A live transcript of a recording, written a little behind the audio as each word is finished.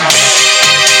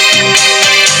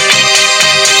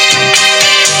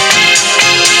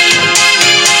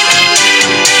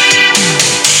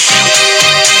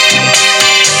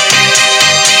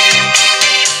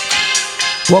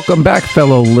Welcome back,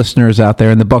 fellow listeners out there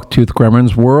in the Bucktooth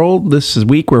Gremlins world. This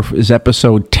is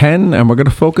episode 10, and we're going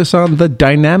to focus on the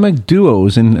dynamic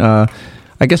duos in, I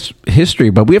guess, history.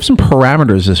 But we have some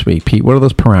parameters this week, Pete. What are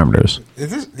those parameters?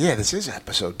 This is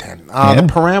episode 10. The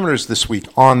parameters this week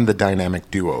on the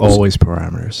dynamic duos. Always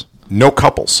parameters. No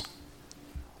couples.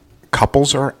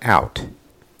 Couples are out.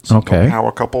 So okay. No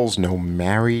power couples, no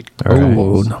married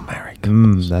couples. Oh, no married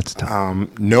couples. That's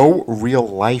tough. No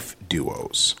real-life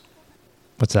duos.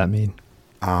 What's that mean?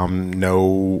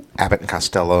 No Abbott and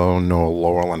Costello, no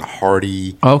Laurel and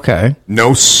Hardy. Okay.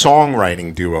 No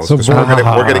songwriting duos. So, 'cause we're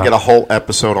gonna get a whole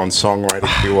episode on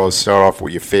songwriting duos. Start off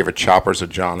with your favorite choppers or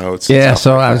John Oates. Yeah,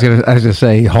 so I was gonna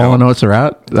say Hall and Oates are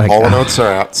out. Hall and Oates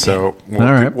are out. So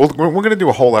right. we're gonna do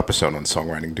a whole episode on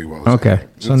songwriting duos. Okay.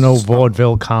 So no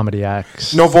vaudeville comedy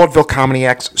acts. No vaudeville comedy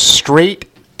acts. Straight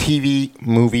TV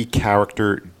movie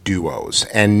character duos,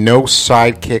 and no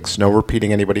sidekicks. No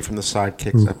repeating anybody from the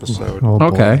sidekicks episode. Oh,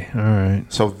 okay. All right.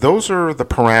 So those are the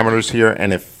parameters here,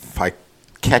 and if I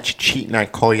catch you cheating, I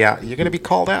call you out, you're going to be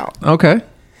called out. Okay.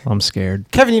 I'm scared.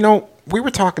 Kevin, we were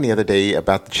talking the other day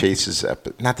about the Chases,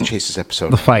 not the Chases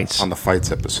episode. The fights. On the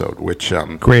fights episode, which...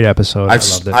 Great episode. I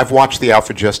loved it. I've watched the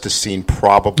Alpha Justice scene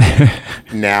probably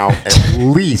now at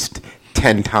least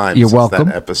 10 times You're since welcome.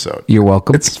 that episode. You're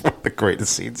welcome. It's one of the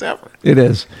greatest scenes ever. It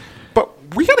is. But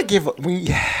we got to give a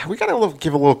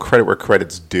little credit where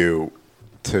credit's due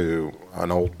to an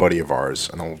old buddy of ours,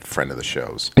 an old friend of the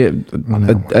show's. Yeah,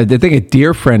 I think a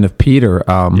dear friend of Peter.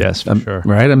 Yes, for sure.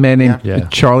 Right, a man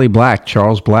named Charles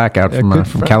Black, out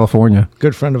from California.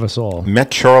 Good friend of us all.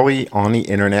 Met Charlie on the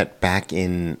internet back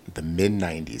in the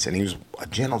mid-'90s, and he was a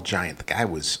gentle giant. The guy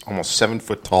was almost 7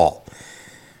 foot tall,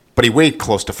 but he weighed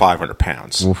close to 500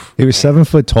 pounds. Oof. He was 7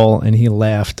 foot tall, and he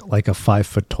laughed like a 5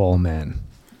 foot tall man.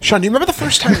 Sean, do you remember the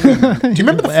first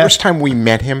time we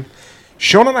met him?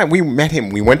 Sean and I, we met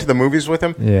him. We went to the movies with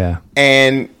him. Yeah.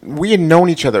 And we had known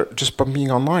each other just by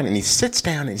being online. And he sits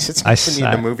down and he sits next to me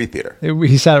in the movie theater.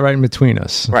 He sat right in between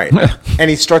us. Right. And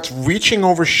he starts reaching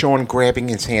over Sean, grabbing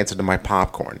his hands into my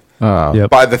popcorn. Yep.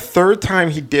 By the third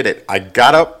time he did it, I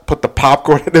got up, put the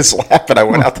popcorn in his lap, and I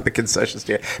went out to the concession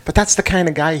stand. But that's the kind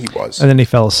of guy he was. And then he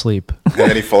fell asleep. And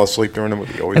then he fell asleep during the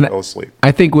movie. He always fell asleep.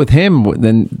 I think with him,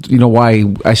 then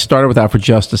why I started with Out for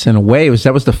Justice in a way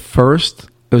that was the first.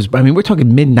 We're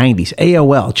talking mid-'90s,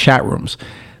 AOL chat rooms.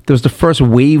 There was the first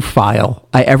wave file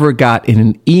I ever got in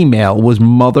an email was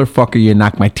 "Motherfucker, you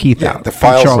knocked my teeth out." The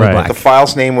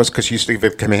file's name was, because you used to give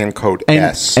it command code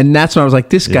S. And that's when I was like,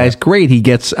 this guy's great. He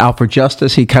gets Out for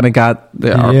Justice. He kind of got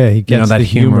he gets that the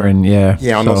humor. And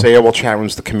on those AOL chat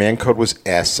rooms, the command code was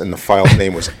S, and the file's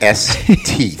name was S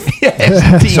Teeth.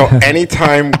 So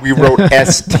anytime we wrote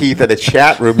S Teeth at a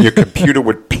chat room, your computer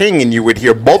would ping, and you would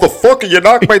hear, "Motherfucker, you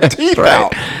knocked my teeth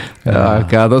out."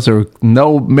 God, those are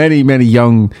many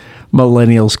young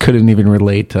millennials couldn't even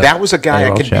relate to. That was a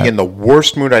guy I could chat. be in the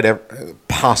worst mood I'd ever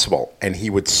possible, and he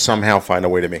would somehow find a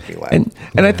way to make me laugh.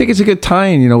 And I think it's a good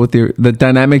tie-in, with the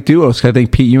dynamic duos. I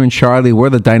think Pete, you and Charlie were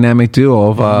the dynamic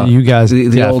duo of you guys.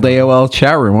 The old AOL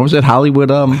chat room. What was it? Hollywood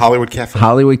Cafe.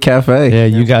 Hollywood Cafe. Yeah,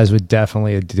 you guys were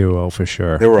definitely a duo for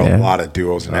sure. There were a lot of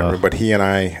duos in there, but he and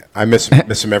I miss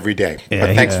him every day.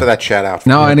 But thanks for that shout out.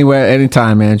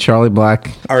 Anytime, man. Charlie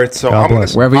Black. All right, so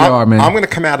wherever you are, man. I'm going to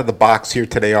come out of the box here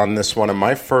today on this one, and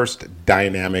my first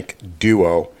dynamic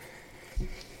duo.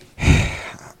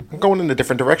 I'm going in a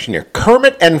different direction here.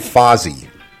 Kermit and Fozzie.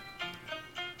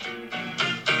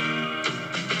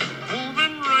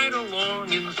 Moving right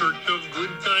along in search of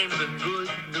good times and good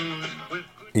news.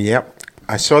 Yep.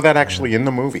 I saw that actually in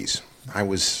the movies. I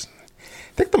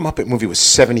think the Muppet movie was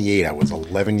 78. I was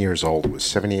 11 years old. It was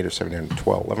 78 or 79,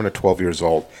 12, 11 or 12 years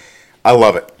old. I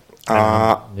love it.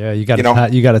 You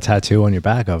got a tattoo on your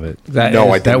back of it. I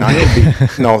did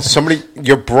not. No,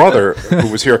 your brother,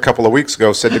 who was here a couple of weeks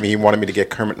ago, said to me he wanted me to get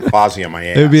Kermit and Fozzie on my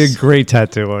ass. It would be a great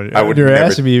tattoo on your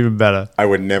ass. Would be even better. I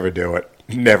would never do it.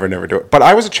 Never do it. But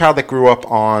I was a child that grew up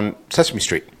on Sesame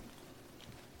Street.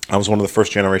 I was one of the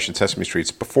first generation Sesame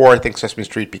Streets. Before I think Sesame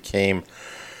Street became,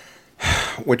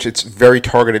 which it's very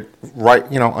targeted, right?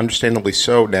 Understandably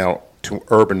so now to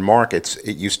urban markets.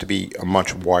 It used to be a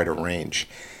much wider range.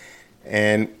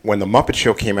 And when the Muppet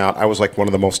Show came out, I was like one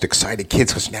of the most excited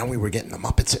kids because now we were getting the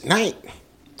Muppets at night.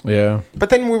 Yeah.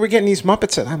 But then we were getting these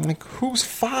Muppets and I'm like, who's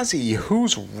Fozzie?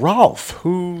 Who's Ralph?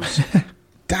 Who's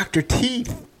Dr.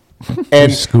 Teeth?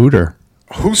 And Scooter.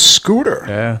 Who's Scooter?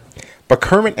 Yeah. But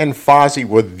Kermit and Fozzie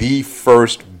were the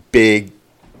first big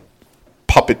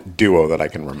puppet duo that I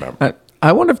can remember.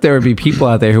 I wonder if there would be people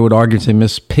out there who would argue to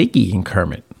miss Piggy and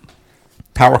Kermit.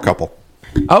 Power couple.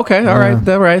 Okay, all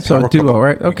right. So duo,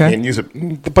 right? You Okay. can't use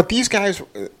it. But these guys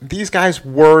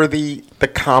were the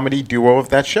comedy duo of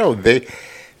that show.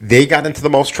 They got into the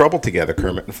most trouble together,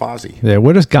 Kermit and Fozzie. Yeah,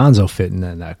 where does Gonzo fit in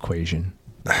that equation?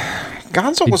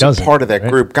 Gonzo He was a doesn't, part of that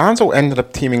right? group. Gonzo ended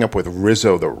up teaming up with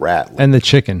Rizzo the Rat. And the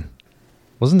chicken.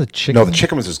 Wasn't the chicken? No, the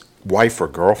chicken was his wife or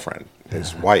girlfriend.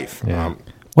 His wife. Yeah.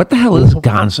 What the hell is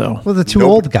Gonzo? Well, the two Nope.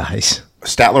 old guys.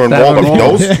 Statler and Statler and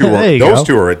Waldorf. Waldorf. There you go. Those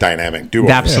two are a dynamic duo.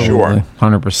 Absolutely, For sure.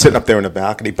 100%. Sitting up there in the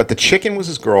balcony. But the chicken was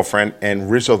his girlfriend,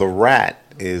 and Rizzo the Rat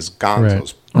is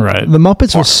Gonzo's. Right. The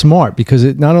Muppets were smart because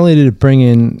it not only did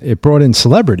it brought in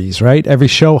celebrities, right? Every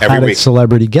show Every had week. its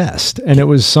celebrity guest, and it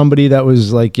was somebody that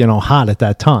was like hot at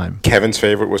that time. Kevin's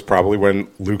favorite was probably when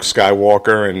Luke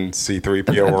Skywalker and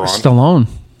C-3PO were on. Stallone.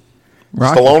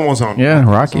 Rocky. Stallone was on. Yeah,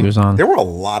 Rocky was on. There were a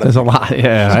lot of. There's a lot.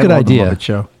 Yeah, It's a I good love the idea. Muppet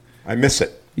Show. I miss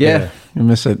it. Yeah, you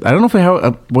miss it. I don't know if we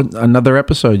have another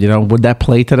episode. Would that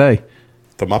play today?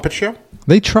 The Muppet Show.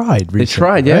 They tried. Recently,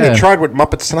 tried, yeah. They tried with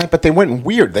Muppets Tonight, but they went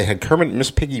weird. They had Kermit and Miss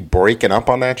Piggy breaking up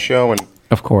on that show, and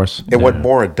Of course. it went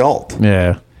more adult.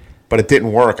 Yeah. But it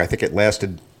didn't work. I think it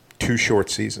lasted 2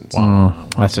 short seasons.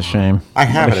 That's a shame. I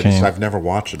have What a it. shame. I've never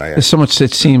watched it. There's so much.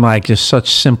 It seemed like just such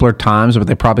simpler times, but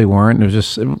they probably weren't. It was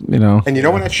just And you know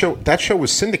when that show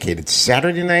was syndicated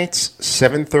Saturday nights,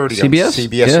 7:30 CBS? on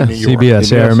CBS Yeah. in New York.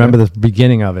 CBS. Yeah, I CBS, remember the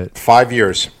beginning of it. 5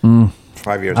 years.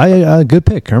 5 years. Good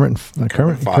pick, Kermit and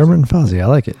Fozzie. I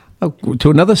like it. Oh, to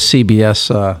another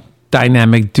CBS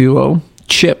dynamic duo,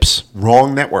 Chips.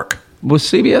 Wrong network. Was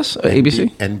CBS?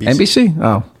 ABC? NBC.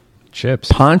 Oh.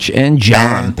 Chips. Punch and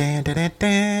John.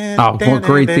 Oh, what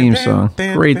great theme song.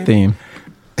 Great theme.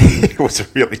 It was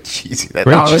really cheesy. That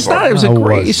No, it's not. It was a No, it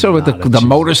great. was So with not a the cheesy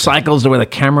motorcycles, where the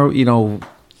camera,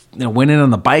 winning on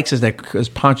the bikes as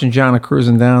Punch and John are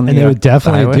cruising down. And they were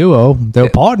definitely a highway. duo. They were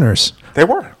partners. They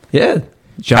were. Yeah.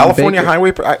 John California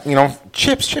Baker. Highway,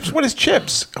 Chips. What is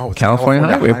Chips? Oh, it's California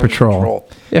Highway Patrol.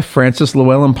 Yeah, Francis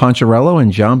Llewellyn Poncherello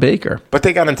and John Baker. But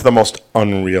they got into the most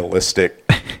unrealistic.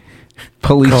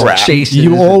 Police Crap. chases.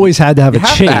 You always had to have a You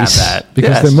have to have chase that. because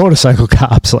Yes. they're motorcycle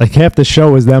cops. Like half the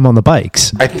show was them on the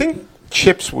bikes. I think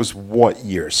Chips was what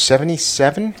year?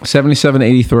 77? 77,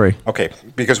 83. Okay,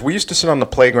 because we used to sit on the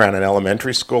playground in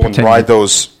elementary school and Pretend- ride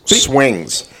those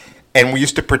swings. And we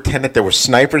used to pretend that there were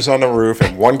snipers on the roof,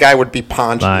 and one guy would be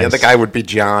Ponch, and the Nice. other guy would be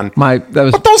John. But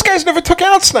But those guys never took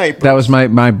out snipers. that was my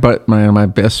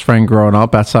best friend growing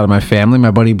up outside of my family.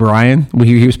 My buddy Brian.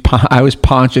 I was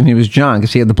Ponch and he was John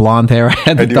because he had the blonde hair, I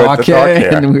had the And you had dark the dark hair,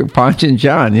 hair. and we were Ponch and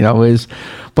John.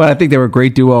 But I think they were a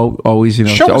great duo. Always, Show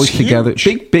was always together.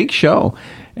 huge. Big show.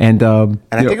 And I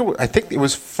think it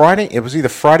was Friday. It was either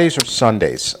Fridays or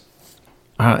Sundays.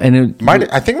 I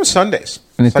I think it was Sundays.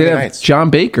 And it Sunday did have, nights. John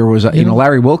Baker was,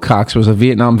 Larry Wilcox was a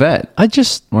Vietnam vet. I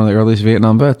just One of the earliest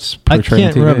Vietnam vets. I portrayed on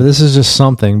can't TV. remember. This is just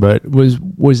something, but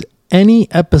was any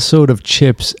episode of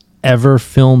Chips ever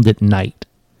filmed at night?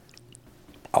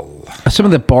 Some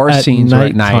of the bar At scenes were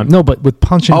at nighttime. night. No, but with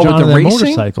Punch and Oh, with John the and their racing?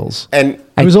 motorcycles. And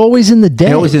It was always in the day.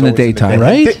 It was in the daytime,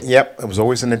 right? Yep, it was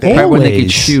always in the day. Right when they could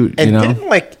Always. shoot, And you know. didn't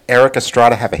like Eric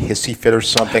Estrada have a hissy fit or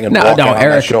something? And No, walk no, out on that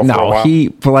Eric. show for a No, while? he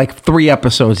for like 3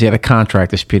 episodes he had a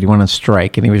contract dispute. He went on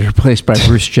strike, and he was replaced by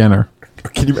Bruce Jenner.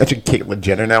 Can you imagine Caitlyn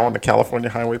Jenner now on the California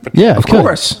Highway Patrol? Yeah, Of could.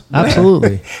 course.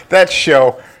 Absolutely. That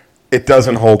show, it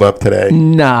doesn't hold up today.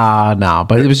 Nah,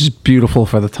 but it was just beautiful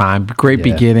for the time. Great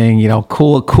Yeah. beginning,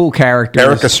 cool characters.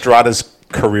 Eric Estrada's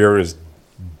career is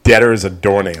deader as a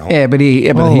doornail. Yeah, but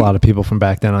he, Well, a lot of people from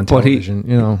back then on But he-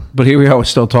 television, But here we are,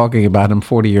 still talking about him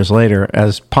 40 years later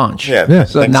as Punch. Yeah.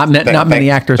 So not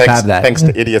many actors have that. Thanks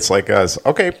to idiots like us.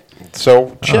 Okay,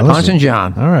 so Chip. Punch and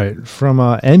John. All right, from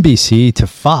NBC to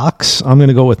Fox, I'm going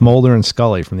to go with Mulder and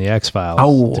Scully from the X Files to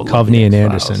love Coveney the and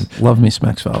X-Files. Anderson. Love me some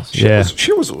X-Files. Yeah.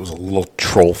 She was a little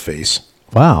troll face.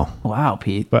 Wow. Wow,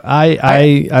 Pete. But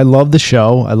I love the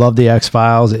show. I love the X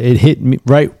Files. It hit me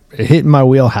right. It hit my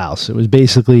wheelhouse. It was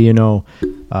basically your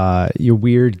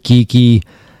weird geeky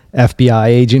FBI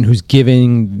agent who's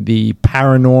giving the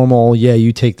paranormal. Yeah,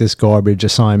 you take this garbage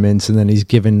assignments, and then he's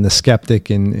giving the skeptic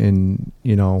and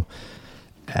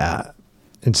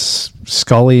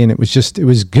Scully, and it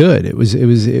was good. It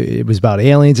was about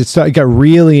aliens. It got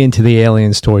really into the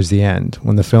aliens towards the end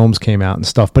when the films came out and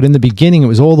stuff. But in the beginning, it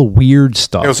was all the weird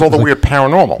stuff. It was all the weird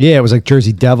paranormal. Yeah, it was like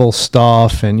Jersey Devil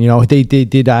stuff, and they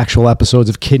did actual episodes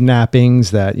of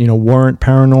kidnappings that weren't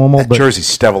paranormal. That But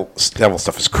Jersey Devil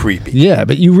stuff is creepy. yeah,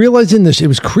 but you realize in this, it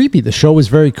was creepy. The show was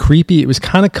very creepy. It was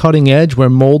kind of cutting edge, where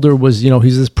Mulder was,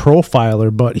 he's this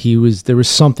profiler, but there was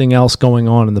something else going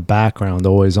on in the background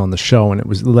always on the show, and it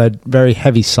was led very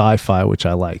heavy sci-fi, which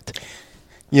I liked.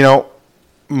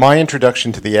 my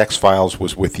introduction to the X-Files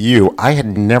was with you. I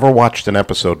had never watched an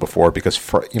episode before because,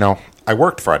 I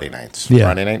worked Friday nights. Yeah.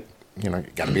 Friday night, you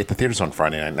got to be at the theaters on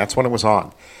Friday night, and that's when it was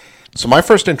on. So my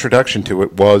first introduction to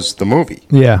it was the movie.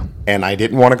 Yeah. And I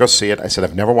didn't want to go see it. I said,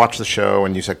 I've never watched the show.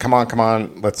 And you said, come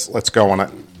on, let's go.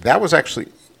 And that was actually,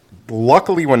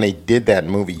 luckily when they did that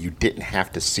movie, you didn't have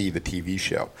to see the TV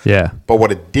show. Yeah. But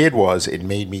what it did was it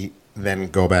made me then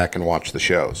go back and watch the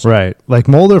shows. Right. Like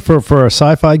Mulder, for a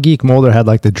sci-fi geek, Mulder had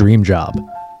like the dream job.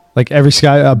 Like every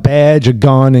guy, a badge, a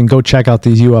gun, and go check out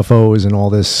these UFOs and all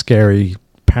this scary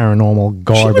paranormal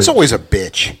garbage. She was always a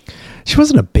bitch. She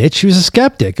wasn't a bitch. She was a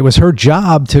skeptic. It was her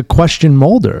job to question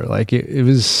Mulder. Like it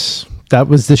was. That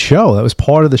was the show. That was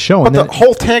part of the show. But the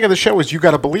whole tag of the show is you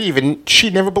got to believe, and she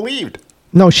never believed.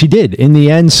 No, she did. In the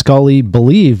end, Scully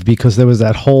believed because there was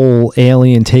that whole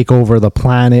alien takeover of the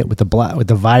planet with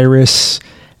the virus,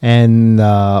 and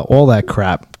all that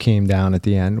crap came down at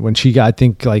the end when she got. I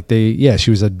think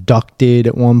she was abducted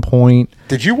at one point.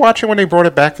 Did you watch it when they brought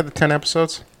it back for the 10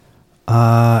 episodes?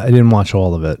 I didn't watch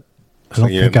all of it. I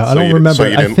don't remember.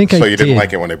 I think you didn't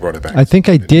like it when they brought it back. I think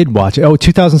I did watch it.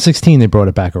 2016 they brought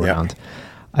it back around. Yeah.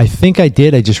 I think I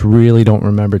did. I just really don't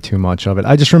remember too much of it.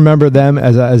 I just remember them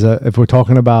as a if we're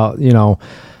talking about,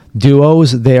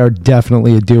 duos, they are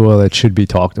definitely a duo that should be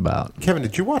talked about. Kevin,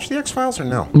 did you watch the X-Files or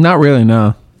no? Not really,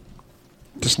 no.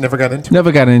 Just never got into it?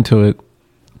 Never got into it.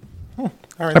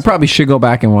 All right. I probably should go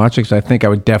back and watch it because I think I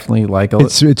would definitely like it.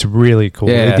 It's really cool.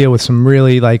 Yeah. They deal with some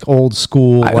really like old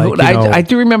school. I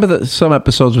do remember some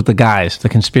episodes with the guys, the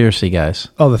conspiracy guys.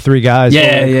 Oh, the three guys.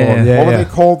 Yeah. What were they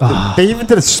called? They even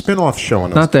did a spin-off show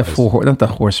on those Not guys. not the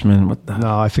Horsemen. What the?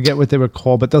 No, I forget what they were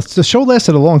called, but the show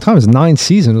lasted a long time. It was 9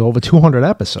 seasons, over 200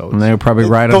 episodes. And they were probably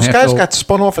right on Those half guys the- got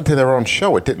spun off into their own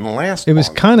show. It didn't last It was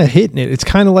long. kind of hitting it. It's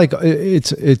kind of like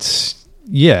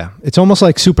it's almost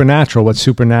like Supernatural. What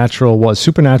Supernatural was.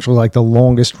 Supernatural was like the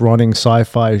longest running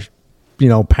sci-fi,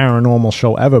 paranormal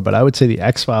show ever. But I would say the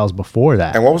X-Files before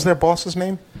that. And what was their boss's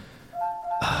name?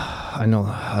 I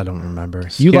don't remember.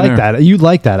 Skinner. You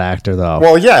like that actor though.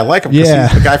 Well, yeah, I like him because Yeah.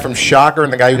 he's the guy from Shocker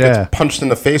and the guy who Yeah. gets punched in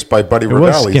the face by Buddy it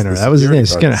Revell. was He's Skinner. the That was his name.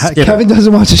 security Skinner. guard. Kevin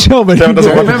doesn't watch the show, but Kevin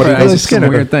doesn't watch it, I but remember he I knows did some Skinner.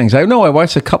 weird things. I know I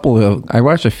watched I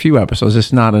watched a few episodes.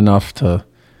 It's not enough to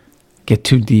get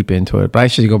too deep into it, but I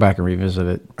should go back and revisit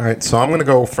it. All right, so I'm going to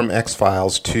go from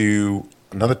X-Files to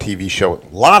another TV show.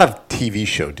 A lot of TV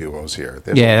show duos here.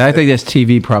 I think that's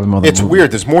TV probably more than It's movie.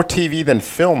 weird. There's more TV than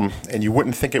film, and you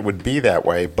wouldn't think it would be that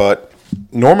way, but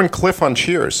Norman Cliff on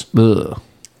Cheers. Ugh.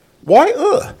 Why,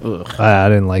 ugh? I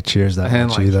didn't like Cheers that didn't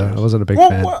much like either. Cheers. I wasn't a big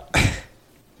Well, fan.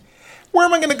 where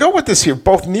am I going to go with this here?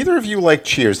 Neither of you like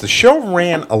Cheers. The show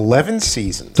ran 11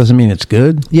 seasons. Doesn't mean it's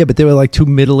good. Yeah, but they were like two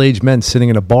middle-aged men sitting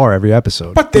in a bar every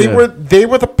episode. But they were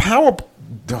the power.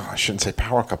 Oh, I shouldn't say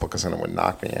power couple because then it would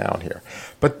knock me out here.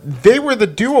 But they were the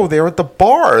duo there at the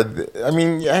bar. I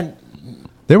mean,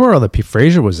 There were other people.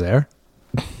 Frasier was there,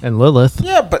 and Lilith.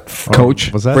 yeah, but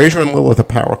Coach. Was that Frasier and Lil are the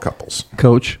power couples.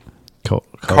 Coach.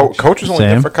 Coach was only Sam.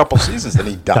 there for a couple seasons, then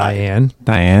he died.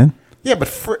 Diane? Yeah, but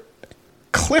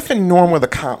Cliff and Norm were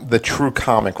the true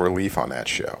comic relief on that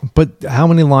show. But how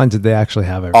many lines did they actually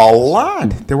have? Every A lot.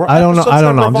 There were. I don't know. episodes I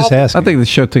don't that know. I'm just revolved- asking. I think the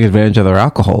show took advantage of their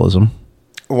alcoholism.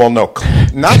 Well, no,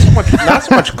 not so much. Not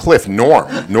so much Cliff. Norm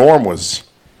had a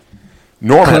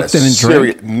Cliff didn't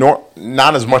serious.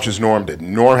 Not as much as Norm did.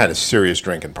 Norm had a serious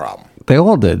drinking problem. They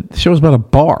all did. The show was about a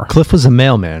bar. Cliff was a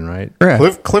mailman, right?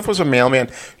 Yeah. Cliff was a mailman.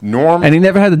 Norm And he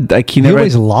never had to, He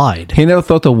always lied. He never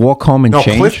thought to walk home and no,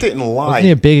 change. Cliff didn't lie. Wasn't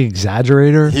he a big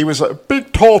exaggerator? He was a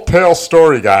big, tall tale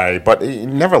story guy, but he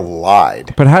never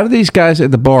lied. But how do these guys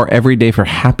at the bar every day for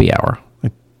happy hour?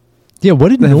 Like, Yeah. What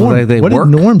did Norm? they What did work?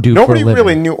 Norm do? Nobody for a living?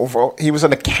 really knew. He was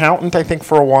an accountant, I think,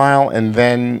 for a while, and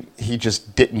then he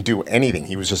just didn't do anything.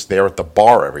 He was just there at the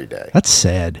bar every day. That's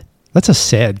sad. That's a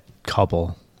sad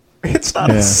couple. It's not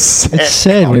a sad. It's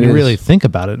sad when It you is. really think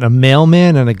about it. A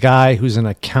mailman and a guy who's an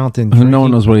accountant. who no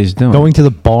one drinking- knows what he's doing. Going to the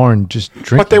bar and just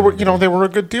drinking. But they were a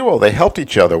good duo. They helped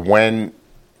each other when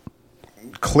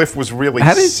Cliff was really.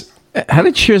 How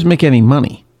did Cheers make any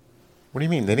money? What do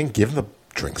you mean? They didn't give the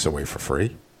drinks away for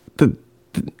free. I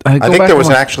I think there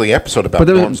was actually an episode about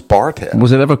there Norm's bar tab.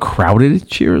 Was it ever crowded at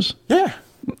Cheers? Yeah.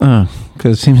 Because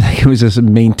it seems like it was just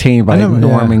maintained by never-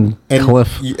 Norm yeah. and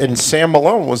Cliff. And Sam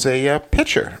Malone was a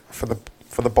pitcher for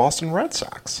the Boston Red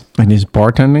Sox. And his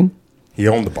bartending? He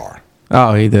owned the bar,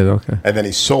 Oh, he did. Okay. and then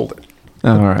he sold it.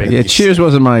 All right. Yeah, Cheers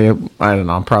wasn't my. I don't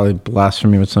know. I'm probably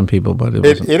blasphemy with some people, but it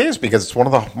wasn't. It is because it's one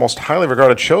of the most highly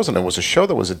regarded shows, and it was a show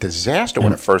that was a disaster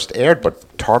when it first aired.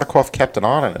 But Tartikoff kept it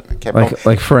on, and it kept on.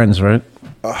 Like Friends, right?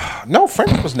 No,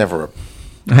 Friends was never a.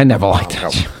 I never liked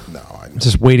that. No, I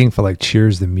Just waiting for like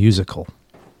Cheers the musical.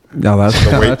 No,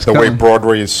 that's The way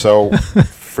Broadway is so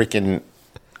freaking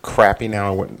crappy now,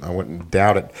 I wouldn't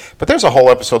doubt it. But there's a whole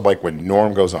episode like when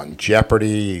Norm goes on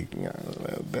Jeopardy.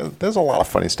 There's a lot of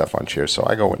funny stuff on Cheers, so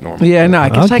I go with Norm. Yeah, no,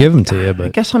 I'll give them to you, but I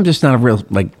guess I'm just not a real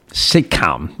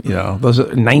sitcom. Those are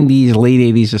 90s, late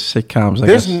 80s of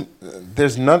sitcoms.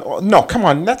 There's none. No, come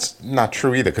on, that's not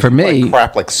true either. For me, like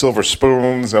crap like Silver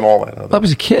Spoons and all that. I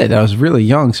was a kid. I was really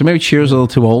young, so maybe Cheers was a little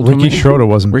too old for me. Ricky Schroeder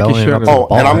wasn't bellying up. Oh,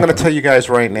 and I'm going to tell you guys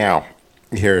right now,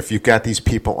 here, if you've got these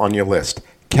people on your list,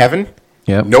 Kevin.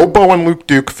 Yep. No Bo and Luke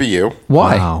Duke for you.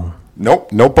 Why? Wow.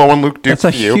 Nope. No Bo and Luke Duke That's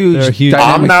a for you. Huge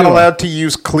I'm not allowed to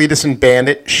use Cletus and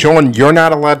Bandit. Sean, you're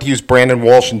not allowed to use Brandon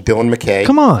Walsh and Dylan McKay.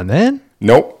 Come on, man.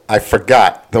 Nope. I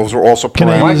forgot. Those were also Why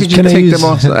parameters. could you take them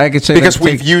off? I could say Because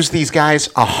we've used these guys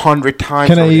 100 times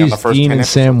Can I already on use the first Dean 10 and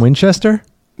episodes. Sam Winchester?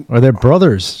 Or they're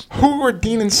brothers? Who are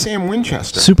Dean and Sam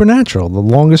Winchester? Supernatural, the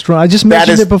longest run. I just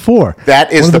mentioned it before.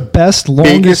 That is one of the best,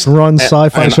 longest run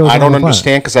sci-fi shows. I don't on the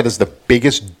understand because that is the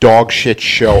biggest dog shit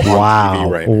show on TV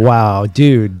right now. Wow,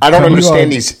 dude! I don't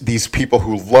understand these people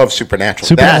who love Supernatural.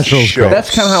 Supernatural.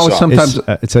 That's kind of how it sometimes.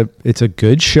 It's a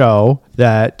good show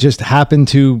that just happened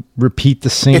to repeat the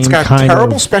same. It's got kind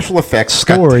terrible of special effects. It's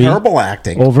story got terrible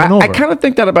acting. over and over. I kind of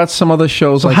think that about some other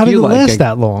shows. So like how did you it like last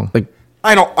that long?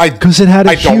 Because it had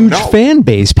a huge fan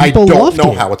base. People loved it. I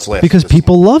don't know how it's lasted. Because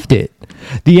people loved it.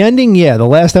 The ending, the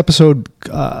last episode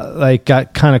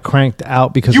got kind of cranked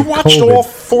out because You of watched COVID. all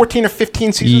 14 or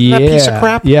 15 seasons of that piece of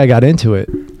crap? Yeah, I got into it.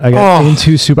 I got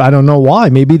into Super. I don't know why.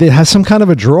 Maybe it has some kind of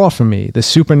a draw for me. The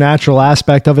supernatural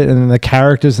aspect of it, and then the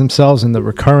characters themselves, and the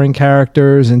recurring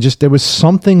characters, and just there was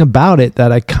something about it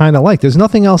that I kind of liked. There's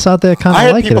nothing else out there kind I of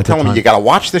had like it people at the telling me, time. you got to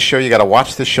watch this show, you got to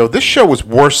watch this show. This show was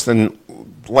worse than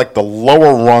like the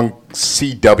lower rung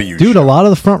CW Dude, show. a lot of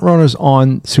the front runners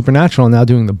on Supernatural are now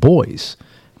doing The Boys.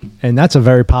 And that's a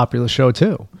very popular show,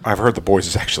 too. I've heard The Boys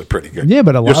is actually pretty good. Yeah,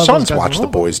 but a lot Your of those sons guys watch are The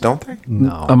over. Boys, don't they?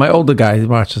 No. My older guy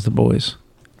watches The Boys.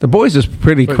 The Boys is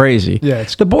pretty crazy. yeah,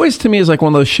 The Boys to me is like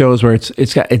one of those shows where it's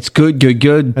good,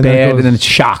 then bad, it goes- and then it's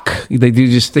shock. They do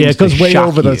just things. Yeah, it goes to way shock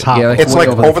over the you. top. Yeah, It's way like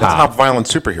over the top violent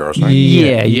superheroes, right?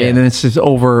 Yeah, and then it's just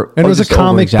over. And it was a just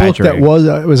comic book that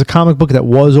over-exaggerating. was a comic book that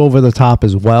was over the top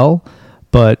as well.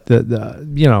 But it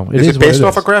Is it what based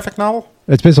off is. a graphic novel?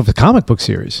 It's based off a comic book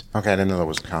series. Okay, I didn't know that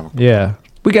was a comic book. Yeah.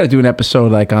 We got to do an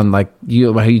episode like on like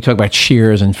how you talk about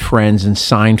Cheers and Friends and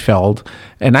Seinfeld,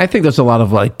 and I think there's a lot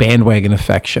of like bandwagon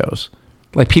effect shows.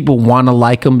 Like people want to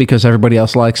like them because everybody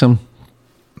else likes them.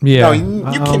 Yeah.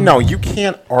 You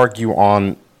can't argue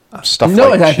on stuff No,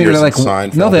 like I think Cheers they're like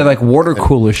and Seinfeld. they're like water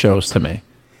cooler shows to me.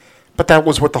 But that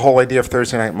was what the whole idea of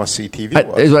Thursday Night Must See TV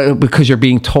was. It's like, because you're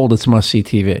being told it's must see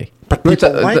TV. But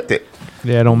people liked it.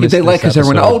 Yeah, I don't miss They this like because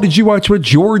everyone. episode. Oh, did you watch what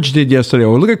George did yesterday?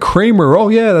 Or look at Kramer. Oh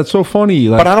yeah, that's so funny.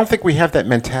 Like, But I don't think we have that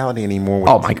mentality anymore. With,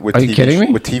 Oh, my- with are you TV kidding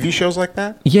me? With TV shows like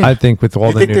that? yeah, I think with all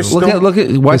You the think new... there's look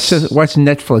at watch This-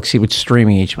 Netflix. See what's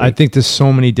streaming each week. I think there's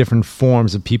so many different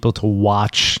forms of people to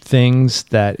watch things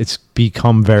that it's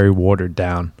become very watered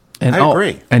down. And, I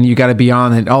agree. And you got to be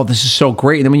on it. Oh, this is so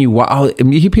great. And then when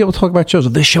you hear people talk about shows, oh,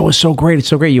 this show is so great. It's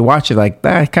so great. You watch it like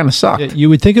that kind of sucked. You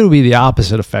would think it would be the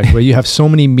opposite effect, where you have so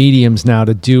many mediums now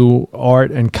to do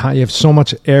art, and you have so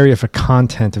much area for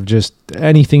content of just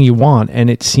anything you want,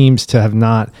 and it seems to have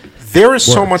not. There is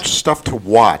so worked. much stuff to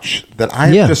watch that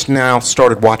I've just now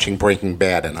started watching Breaking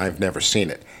Bad, and I've never seen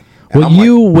it. And Well, I'm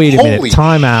you like, wait a minute. holy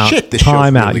Time out. shit, this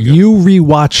Time show's out. really good. You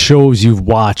rewatch shows you've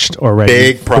watched already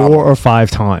Big problem. 4 or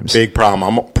 5 times. Big problem.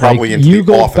 I'm probably Like, into you The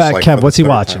go Office. back, like, Kev. for What's the he third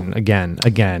watching? time.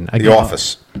 Again. The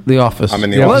Office. The Office. I'm in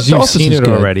The Yeah, Office. The You've Office seen is it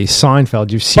good. already.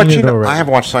 Seinfeld. You've seen But it already. I have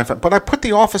watched Seinfeld, but I put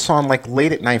The Office on like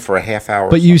late at night for a half hour.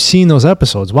 But you've seen those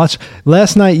episodes. Watch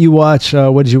last night. You watch.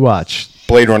 What did you watch?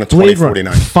 Blade Runner Blade 2049.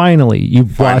 Runner. Finally, you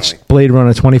watched Blade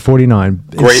Runner 2049.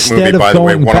 Great Instead movie, of by the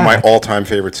way. going One of my back, all-time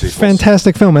favorite sequels.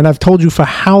 fantastic film. And I've told you for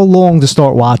how long to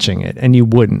start watching it, and you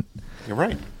wouldn't. You're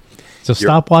right. So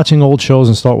stop watching old shows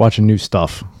and start watching new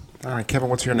stuff. All right, Kevin,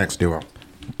 what's your next duo?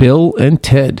 Bill and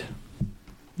Ted.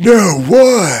 No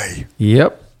way.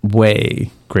 Yep.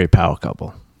 Way. Great power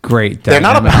couple. Great. They're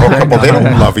not a power couple. They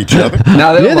don't love each other.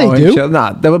 No, they Yeah, don't they love do. each other.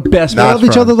 No, they were best They love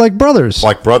each other like brothers.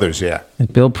 Like brothers, yeah.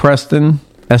 Bill Preston,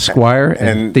 Esquire,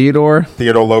 and Theodore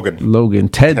Logan. Logan.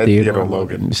 Ted Theodore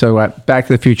Logan. So Back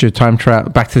to the Future,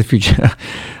 Back to the Future,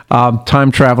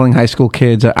 time traveling high school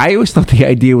kids. I always thought the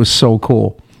idea was so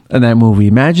cool in that movie.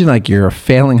 Imagine like you're a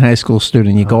failing high school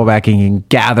student. You go back and you can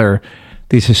gather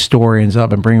these historians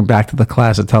up and bring them back to the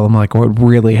class and tell them like what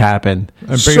really happened. And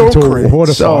bring So them to great. a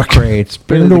water So park. great.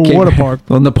 Bring them to a water park.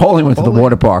 Well, Napoleon went to the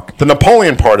water park. The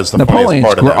Napoleon part is the funniest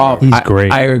part of that movie. He's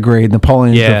great. I agree.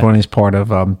 Napoleon's Yeah. the funniest part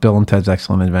of Bill and Ted's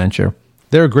Excellent Adventure.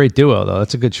 They're a great duo, though.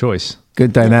 That's a good choice.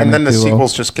 Good dynamic. And then the duo.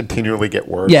 sequels just continually get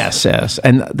worse. Yes.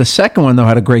 And the second one though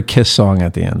had a great Kiss song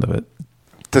at the end of it.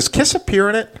 Does Kiss appear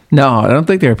in it? No, I don't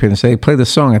think they're appearing. They play the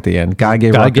song at the end. God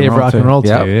gave rock and roll to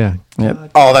Yep. you, yeah.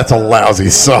 Yep. Oh, that's a lousy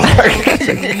song.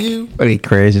 Pretty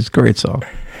crazy. It's a great song.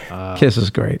 Kiss is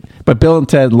great. But Bill and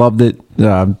Ted loved it.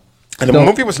 And the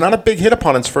movie was not a big hit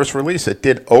upon its first release. It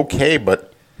did okay, but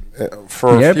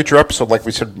for a future episode, like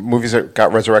we said, movies that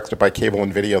got resurrected by cable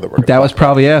and video that were That was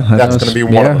probably That's going to be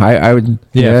one of them. I would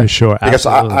Yeah, for sure. Because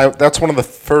Absolutely. that's one of the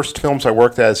first films I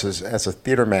worked as a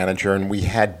theater manager, and we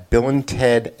had Bill and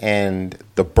Ted and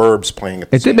the Burbs playing at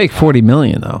the It same did make time. $40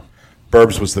 million though.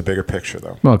 Burbs was the bigger picture,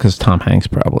 though. Well, because Tom Hanks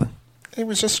probably. It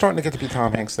was just starting to get to be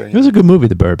Tom Hanks there. It was a good movie,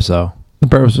 The Burbs, though. The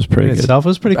Burbs was pretty In good. itself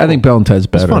was pretty I think cool. Bill and Ted's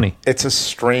better. It's funny. It's a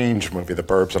strange movie, The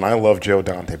Burbs, and I love Joe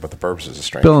Dante, but The Burbs is a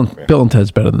strange Bill movie. and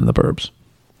Ted's better than the Burbs.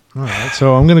 All right,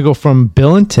 so I'm going to go from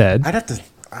Bill and Ted. I'd have to.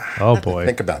 Oh, I'd have to boy.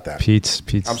 think about that. Pete's. I'm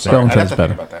Bill sorry. and I'd have Ted's to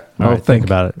better. think about that. All Oh, right, think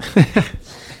about it.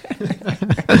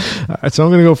 All right, so I'm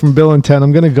going to go from Bill and Ted.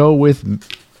 I'm going to go with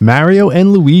Mario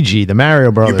and Luigi, the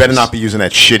Mario Brothers. You better not be using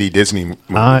that shitty Disney movie.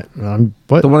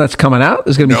 What? The one that's coming out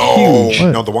is going to be No, huge.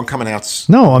 no, the one coming out's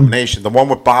No, I'm- Nation. The one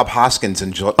with Bob Hoskins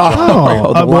and Jill.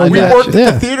 Oh, the well, live we action. worked at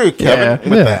yeah. the theater, Kevin,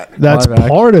 with Yeah, that. that's Live action.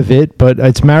 part of it, but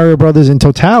it's Mario Brothers in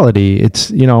totality.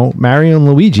 It's, Mario and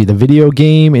Luigi, the video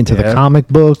game, into the Yeah. comic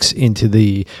books, into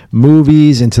the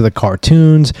movies, into the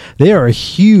cartoons. They are a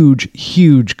huge,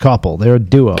 huge couple. They're a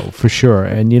duo for sure.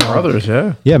 And, Brothers,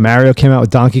 yeah. Yeah, Mario came out with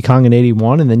Donkey Kong in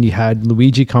 81, and then you had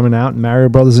Luigi coming out and Mario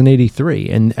Brothers in 83.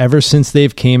 And ever since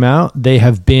they've came out, they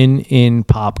have been in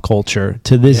pop culture.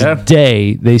 To this Yeah.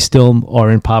 day, they still are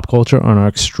in pop culture and are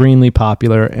extremely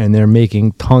popular, and they're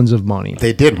making tons of money.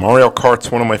 They did. Mario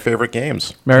Kart's one of my favorite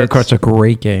games. Mario Kart's a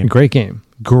great game. Great game.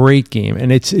 Great game.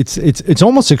 And it's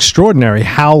almost extraordinary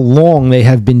how long they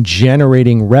have been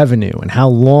generating revenue and how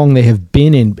long they have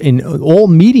been in all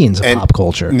mediums of And pop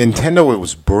culture. Nintendo, it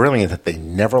was brilliant that they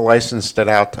never licensed it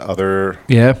out to other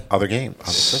Yeah. games.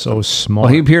 So smart.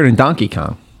 Well, he appeared in Donkey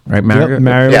Kong, right? Mario. Yep,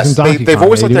 Mario was Yes, in Donkey they've Kong,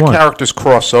 always let their 81. characters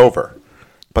cross over,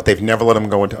 but they've never let them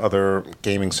go into other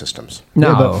gaming systems. No.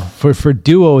 Yeah, but for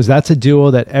duos, that's a duo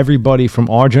that everybody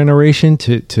from our generation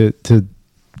to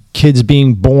kids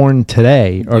being born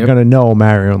today are Yep. going to know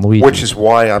Mario and Luigi. Which is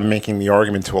why I'm making the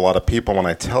argument to a lot of people when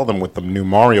I tell them with the new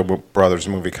Mario Brothers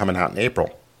movie coming out in April,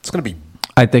 it's going to be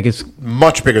I think it's.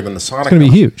 much bigger than the Sonic. It's going to be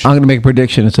movie. huge. I'm going to make a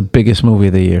prediction. It's the biggest movie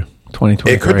of the year,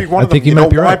 2023. It could be one I of them. think you You know might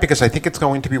be why? right. Because I think it's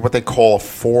going to be what they call a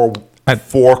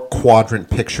four quadrant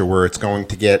picture, where it's going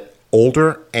to get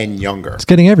older and younger. It's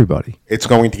getting everybody. It's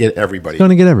going to get everybody. It's going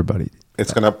to get everybody.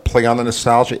 It's going to play on the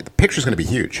nostalgia. The picture's going to be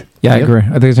huge. Yeah, I Yep. agree. I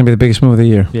think it's going to be the biggest movie of the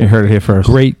year. You heard it here first.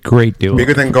 Great duo.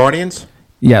 Bigger than Guardians?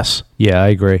 Yes. Yeah, I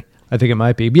agree. I think it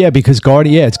might be. Yeah, because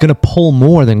Guardian, it's going to pull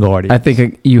more than Guardian. I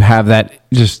think you have that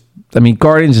just. I mean,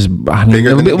 Guardians is. I mean,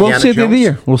 Bigger than we'll Indiana see at the end of the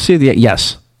Jones? year. We'll see at the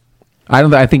yes. I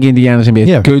don't. I think Indiana's gonna be a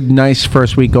Yeah. good, nice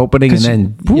first week opening, and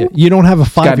then you don't have a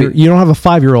gotta be- you don't have a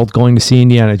 5-year-old going to see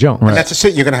Indiana Jones. And that's just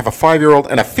it. You're going to have a 5-year-old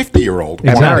and a 50-year-old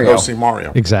wanting to Mario. go see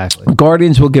Mario. Exactly.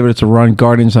 Guardians will give it a run.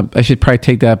 Guardians. I should probably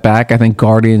take that back. I think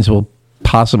Guardians will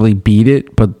possibly beat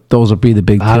it, but those will be the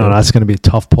big. I don't know. That's going to be a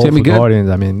tough pull It's for gonna be good. Guardians.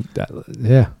 I mean,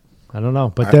 yeah. I don't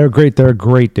know, but they're great. They're a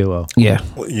great duo. Yeah,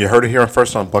 Well, you heard it here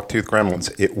first on Bucktooth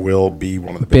Gremlins. It will be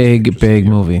one of the big features of the year.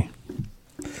 movie.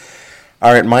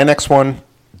 All right, my next one.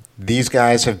 These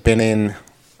guys have been in.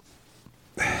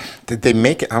 Did they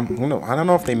make it? I don't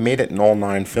know if they made it in all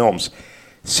 9 films.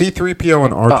 C-3PO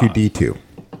and R2-D2.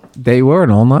 They were in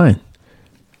all 9.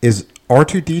 Is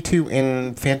R2-D2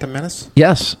 in Phantom Menace?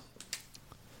 Yes,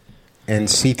 And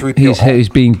C-3PO. he's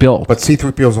being built. But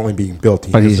C-3PO is only being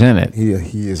built. But he's in it. He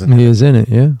is in it. He is in it.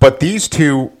 Yeah. But these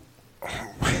two,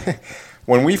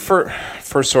 when we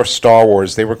first saw Star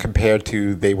Wars, they were compared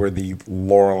to, they were the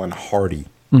Laurel and Hardy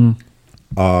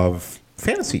of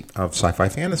fantasy, of sci-fi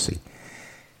fantasy.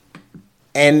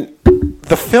 And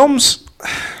the films,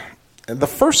 the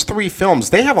first 3 films,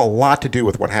 they have a lot to do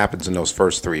with what happens in those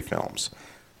first 3 films,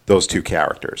 those 2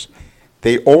 characters.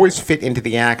 They always fit into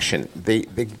the action. They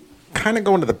kind of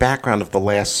go into the background of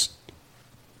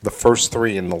the first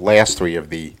 3 and the last 3 of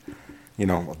the,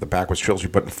 the backwards trilogy.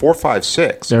 But in 4, 5,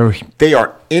 6, they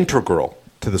are integral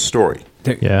to the story.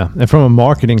 Yeah, and from a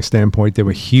marketing standpoint, they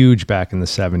were huge back in the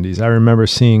 70s. I remember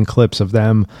seeing clips of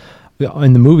them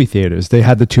in the movie theaters. They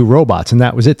had the 2 robots, and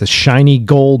that was it, the shiny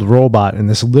gold robot and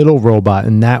this little robot,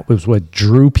 and that was what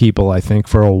drew people, I think,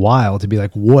 for a while to be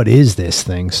like, what is this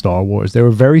thing, Star Wars? They were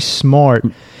very smart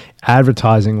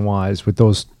advertising wise with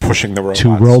those Pushing the robots.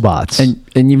 two robots. And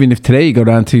even if today you go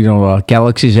down to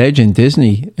Galaxy's Edge in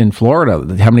Disney in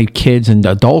Florida, how many kids and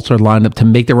adults are lined up to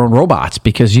make their own robots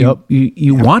because you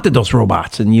wanted those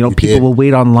robots, and people did. will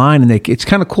wait online, and it's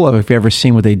kind of cool if you've ever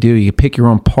seen what they do. You pick your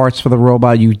own parts for the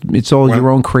robot. It's all your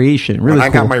own creation. Really when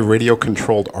I cool. got my radio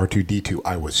controlled R2D2,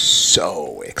 I was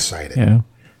so excited. Yeah.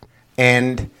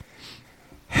 And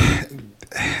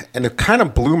it kind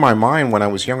of blew my mind when I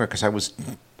was younger, because I was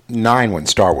 9 when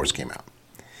Star Wars came out.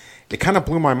 It kind of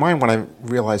blew my mind when I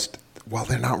realized, well,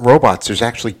 they're not robots. There's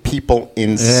actually people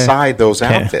inside those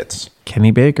outfits.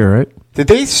 Kenny Baker, right? Did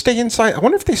they stay inside? I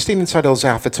wonder if they stayed inside those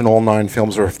outfits in all 9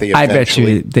 films, or if they I bet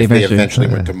you they eventually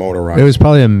went to motorized. It was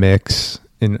probably a mix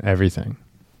in everything.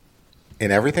 In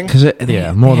everything?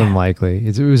 More than likely.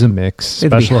 It was a mix.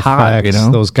 It'd be Special hot, effects.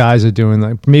 Those guys are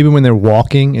doing maybe when they're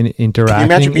walking and interacting. Can you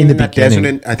imagine being in that desert?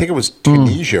 beginning. I think it was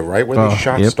Tunisia, right, where they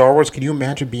shot Star Wars. Can you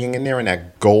imagine being in there in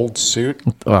that gold suit?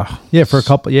 Yeah, for a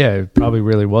couple. Yeah, it probably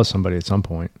really was somebody at some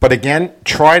point. But again,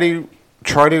 try to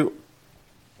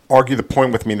argue the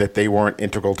point with me that they weren't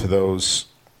integral to those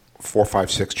 4,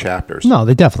 5, 6 chapters. No,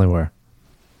 they definitely were.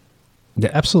 Yeah,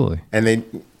 absolutely. And they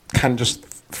kind of just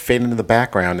fade into the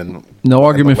background. And No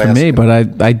argument for me, but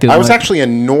I did. I was actually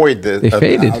annoyed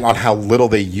faded. on how little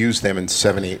they used them in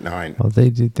 7, 8, 9. Well, they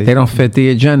don't fit the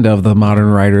agenda of the modern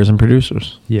writers and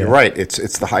producers. Yeah. You're right.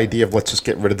 It's the idea of let's just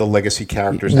get rid of the legacy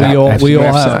characters. We all have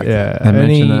I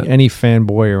mentioned that. any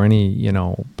fanboy or any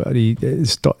buddy.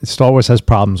 Star Wars has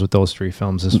problems with those 3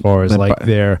 films as far as like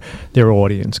their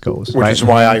audience goes. Which is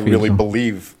why I really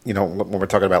believe, when we're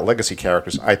talking about legacy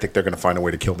characters, I think they're going to find a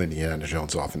way to kill Indiana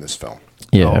Jones off in this film.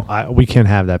 Yeah, we can't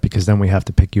have that, because then we have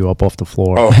to pick you up off the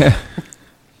floor. Oh.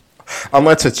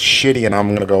 Unless it's shitty, and I'm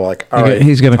going to go like, all right.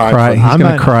 He's going to cry. He's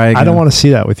going to cry again. I don't want to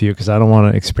see that with you, because I don't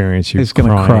want to experience you. He's going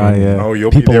to cry. Yeah. Oh,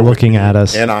 you'll People be there looking at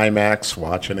us in IMAX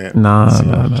watching it. No,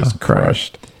 just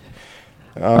crushed.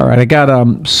 All right, I got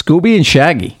Scooby and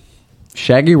Shaggy.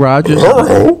 Shaggy Rogers.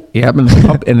 Yeah,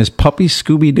 and his puppy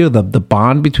Scooby Doo. The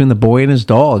bond between the boy and his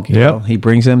dog. Yeah, he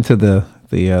brings them to the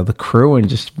crew, and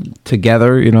just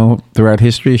together, throughout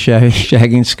history, Shaggy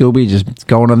and Scooby just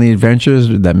going on the adventures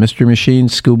with that mystery machine,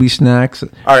 Scooby snacks. All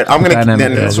right,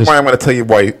 this is why I'm going to tell you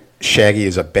why Shaggy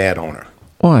is a bad owner.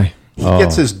 Why? He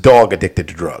gets his dog addicted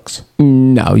to drugs.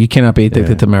 No, you cannot be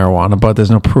addicted to marijuana, but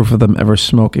there's no proof of them ever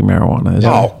smoking marijuana. Is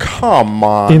there? Come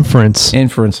on.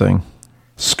 Inferencing.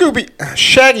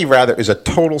 Shaggy rather is a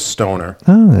total stoner,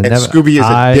 and Scooby is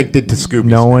addicted to Scooby.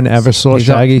 No one ever saw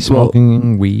Shaggy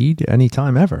smoking weed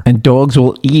anytime ever. And dogs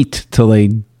will eat till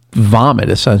they vomit,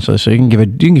 essentially. So you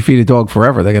can feed a dog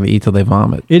forever. They're going to eat till they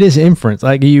vomit. It is inference,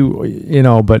 like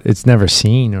but it's never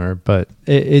seen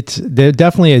they're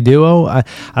definitely a duo. I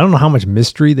don't know how much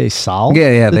mystery they solve.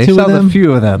 Yeah, they solved a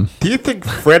few of them. Do you think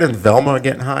Fred and Velma are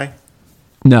getting high?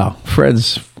 No,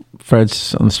 Fred's on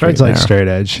the straight. Fred's like straight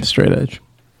edge. Straight edge.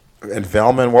 And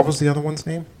Velma, and what was the other one's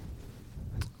name?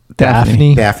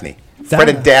 Daphne. Fred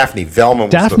and Daphne. Velma.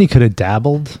 Daphne could have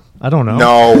dabbled. I don't know.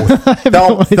 No,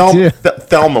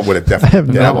 Thelma would have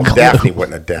definitely dabbled. Daphne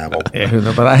wouldn't have dabbled.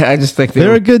 Yeah, but I just think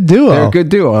they're a good duo. They're a good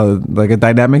duo, like a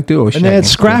dynamic duo. And they had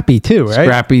Scrappy too, right?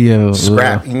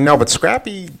 Scrappy. No, but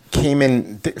Scrappy came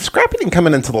in. Scrappy didn't come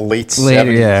in until the late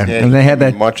 70s. Yeah, and they had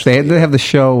that. They have the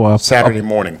show Saturday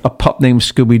morning. A pup named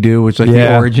Scooby Doo, which is like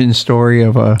the origin story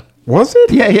of a. Was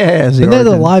it? Yeah. And then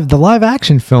the live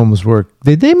action films were.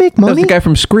 Did they make money? That was the guy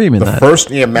from Scream in the that.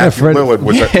 First, Matthew Lillard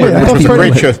was a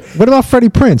great show. What about Freddie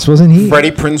Prinze? Wasn't he?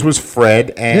 Freddie Prinze was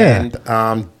Fred, and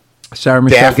Sarah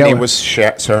Michelle Daphne Gellar. was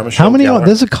Sarah Michelle. How many? Gellar.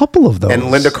 There's a couple of those.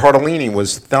 And Linda Cardellini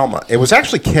was Thelma. It was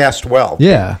actually cast well.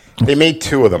 Yeah. They made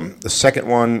 2 of them. The second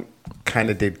one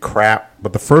kind of did crap,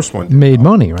 but the first one made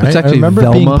money, right? It's actually I remember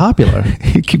Velma. it being popular.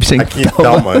 You keep saying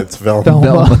Thelma. It's Velma.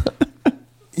 Velma.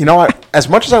 You know what? As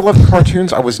much as I love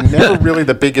cartoons, I was never really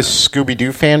the biggest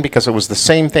Scooby-Doo fan, because it was the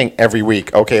same thing every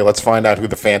week. Okay, let's find out who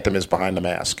the Phantom is behind the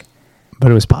mask.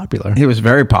 But it was popular. He was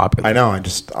very popular. I know.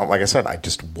 Like I said, I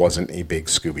just wasn't a big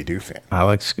Scooby-Doo fan. I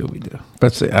like Scooby-Doo.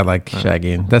 But I like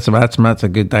Shaggy. And that's a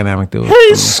good dynamic duo.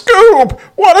 Hey, Scoob!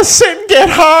 Want to sit and get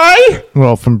high?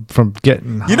 Well, from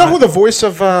getting high. You know who the voice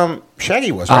of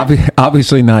Shaggy was, right?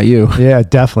 Obviously not you. Yeah,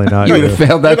 definitely not. You would have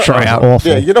failed that tryout.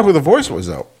 Awful. Yeah, you know who the voice was,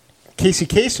 though? Casey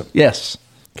Kasem. Yes.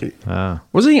 Okay.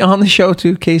 Wasn't he on the show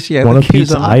too, Casey? One of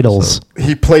Pete's idols.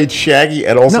 He played Shaggy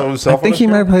and also himself. I think he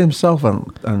might have played himself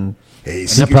on Hey,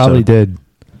 he probably did.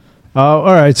 All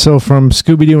right, so from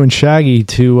Scooby-Doo and Shaggy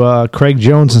to Craig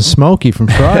Jones and Smokey from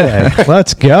Friday.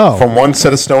 Let's go. From one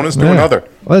set of stoners to another.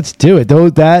 Let's do it.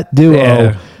 That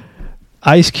duo,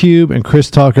 Ice Cube and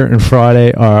Chris Tucker and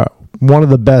Friday, are one of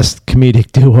the best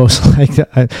comedic duos. Like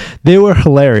that. They were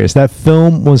hilarious. That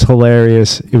film was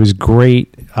hilarious. It was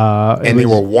great. And they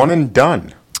were one and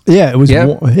done. Yeah, it was.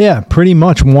 Yep. Pretty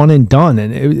much one and done,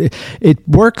 and it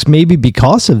works maybe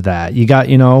because of that. You got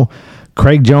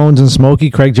Craig Jones and Smokey.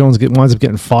 Craig Jones winds up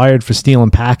getting fired for stealing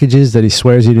packages that he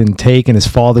swears he didn't take, and his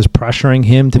father's pressuring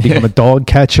him to become a dog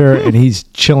catcher, and he's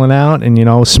chilling out. And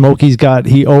Smokey's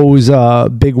he owes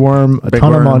Big Worm a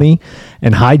ton of money,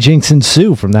 and hijinks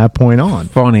ensue from that point on.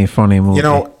 Funny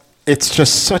movie. It's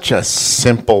just such a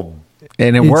simple.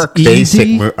 And it works.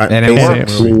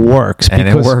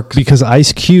 It works because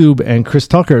Ice Cube and Chris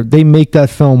Tucker, they make that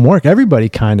film work. Everybody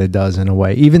kind of does in a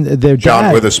way. Even their John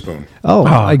dad. Witherspoon. Oh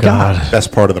my God.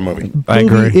 Best part of the movie. The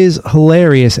movie is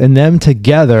hilarious, and them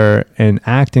together and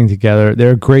acting together,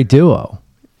 they're a great duo.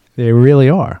 They really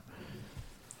are.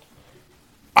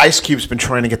 Ice Cube's been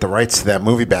trying to get the rights to that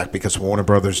movie back because Warner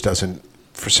Brothers doesn't,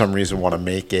 for some reason, want to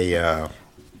make a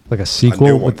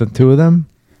sequel with the two of them.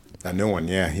 A new one,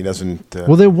 yeah. He doesn't.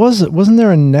 Well, wasn't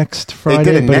there a next Friday?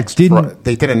 They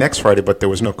did a next Friday, but there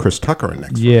was no Chris Tucker in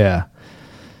next. Yeah,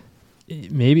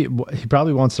 maybe he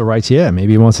probably wants the rights. Yeah,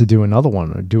 maybe he wants to do another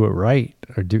one or do it right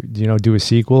or do a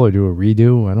sequel or do a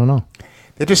redo. I don't know.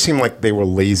 They just seemed like they were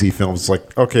lazy films.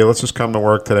 Like, okay, let's just come to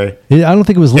work today. I don't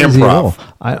think it was lazy at all.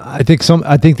 I think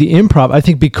the improv. I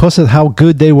think because of how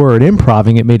good they were at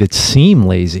improving, it made it seem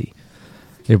lazy.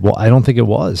 I don't think it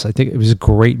was. I think it was a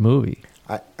great movie.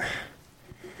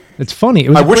 It's funny.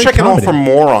 I wish I could offer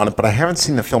more on it, but I haven't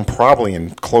seen the film probably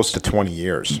in close to 20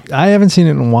 years. I haven't seen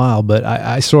it in a while, but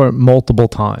I saw it multiple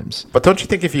times. But don't you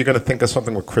think if you're going to think of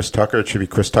something with Chris Tucker, it should be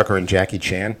Chris Tucker and Jackie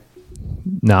Chan?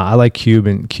 Nah, I like Cube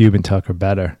and Tucker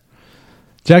better.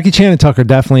 Jackie Chan and Tucker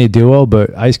definitely a duo,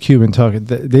 but Ice Cube and Tucker,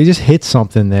 they just hit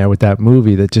something there with that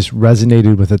movie that just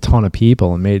resonated with a ton of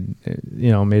people and made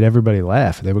everybody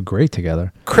laugh. They were great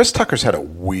together. Chris Tucker's had a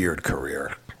weird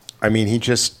career. I mean, he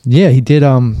just... Yeah, he did,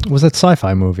 what was that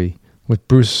sci-fi movie with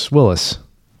Bruce Willis?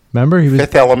 Remember? He was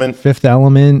Fifth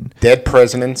Element. Dead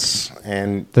Presidents,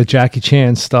 and... The Jackie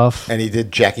Chan stuff. And he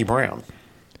did Jackie Brown.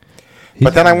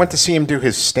 But then I went to see him do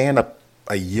his stand-up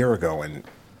a year ago, and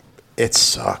it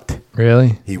sucked.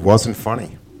 Really? He wasn't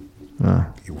funny.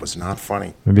 He was not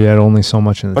funny. Maybe he had only so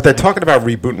much in it. But they're talking about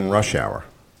rebooting Rush Hour.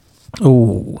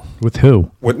 Oh, with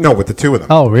who? With the two of them.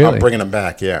 Oh, really? I'm bringing them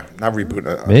back. Yeah, not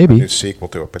rebooting. Maybe a new sequel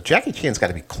to it. But Jackie Chan's got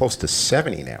to be close to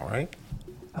 70 now, right?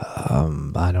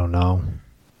 I don't know.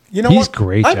 You know He's what?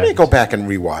 great. I may go back and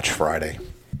rewatch Friday.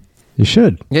 You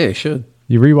should. Yeah, you should.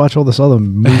 You rewatch all this other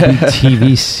movie,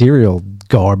 TV, serial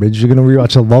garbage. You're gonna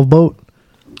rewatch The Love Boat.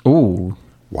 Ooh.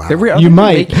 Wow. You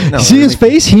might. See his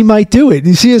face? He might do it.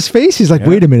 You see his face? He's like,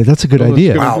 wait a minute, that's a good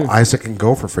idea. Wow, Isaac and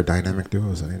Gopher for dynamic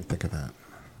duos. I didn't think of that.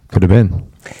 Could have been.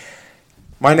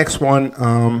 My next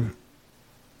one,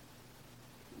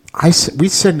 we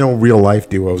said no real life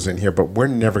duos in here, but we're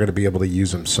never going to be able to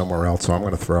use them somewhere else, so I'm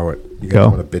going to throw it. You guys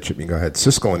want to bitch at me? Go ahead.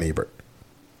 Siskel and Ebert.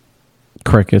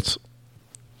 Crickets.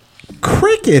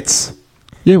 Crickets?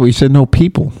 Yeah, we said no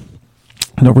people.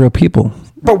 No real people.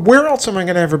 But where else am I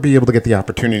going to ever be able to get the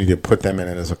opportunity to put them in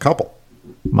as a couple?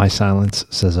 My silence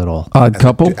says it all. Odd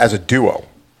couple? As a duo.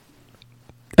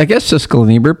 I guess Siskel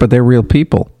and Ebert, but they're real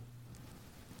people.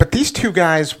 But these two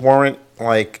guys weren't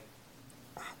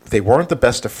they weren't the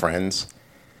best of friends.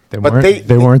 They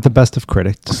weren't the best of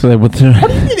critics. So what do you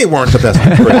mean they weren't the best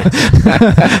of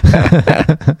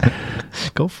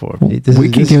critics? Go for it.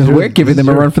 We're giving them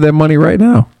a run for their money right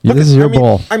now. Yeah, this is your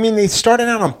ball. I mean, they started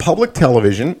out on public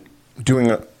television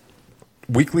doing a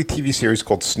weekly TV series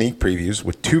called Sneak Previews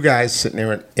with two guys sitting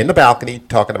there in the balcony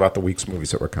talking about the week's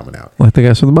movies that were coming out. Like the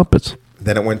guys from the Muppets.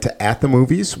 Then it went to At the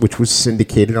Movies, which was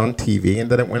syndicated on TV,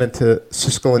 and then it went into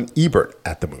Siskel and Ebert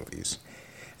at the Movies.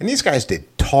 And these guys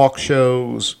did talk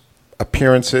shows,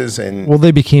 appearances, and... Well, they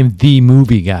became the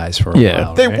movie guys for a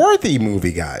while. They were the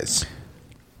movie guys.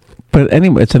 But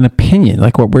anyway, it's an opinion,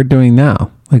 like what we're doing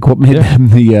now. Like what made them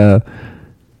the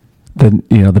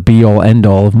be-all,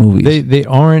 end-all of movies. They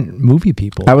aren't movie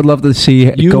people. I would love to see...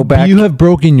 go back. You have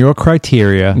broken your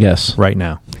criteria right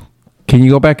now. Can you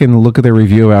go back and look at their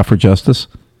review of Out for Justice?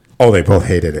 Oh, they both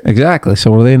hated it. Exactly. So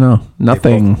what do they know?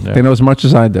 Nothing. They know as much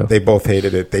as I do. They both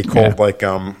hated it. They called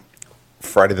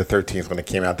Friday the 13th when it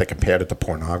came out. They compared it to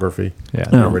pornography. Yeah.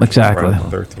 No, exactly. Friday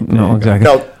the 13th. No, exactly.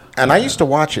 No, and I used to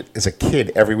watch it as a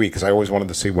kid every week because I always wanted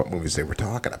to see what movies they were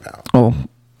talking about. Oh,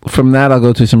 from that I'll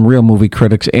go to some real movie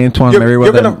critics. Antoine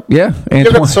Merriweather.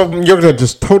 Antoine. So you're going to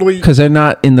just totally... Because they're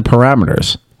not in the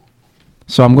parameters.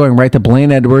 So I'm going right to Blaine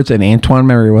Edwards and Antoine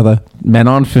Merriweather, Men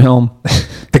on Film.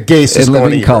 The gay in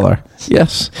living color.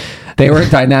 Yes. They were a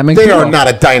dynamic They duo. are not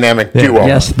a dynamic duo.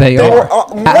 Yes, they They are.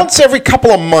 were once every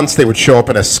couple of months they would show up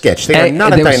in a sketch. They are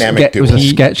not a dynamic duo. It was a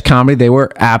sketch comedy. They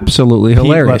were absolutely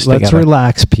hilarious Let's together.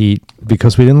 relax, Pete,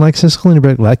 because we didn't like Siskel and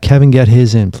Ebert. Let Kevin get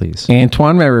his in, please.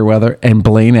 Antoine Merriweather and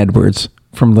Blaine Edwards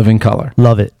from Living Color.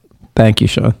 Love it. Thank you,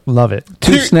 Sean. Love it.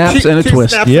 Two snaps and a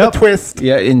twist. Snaps Yep. and a twist.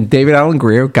 Yeah, and David Allen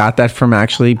Greer got that from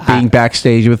actually being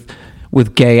backstage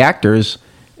with gay actors,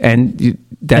 and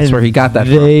that's And where he got that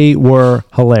from. They were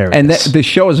hilarious. And the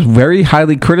show is very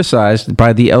highly criticized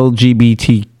by the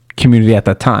LGBT community at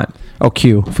that time. Oh,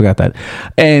 Q, forgot that.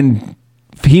 And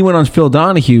he went on Phil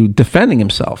Donahue defending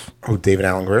himself. Oh, David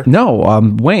Allen Greer? No,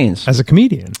 Wayne's. as a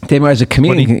comedian. David as a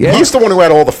comedian. He's the one who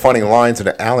had all the funny lines,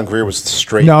 and Alan Greer was the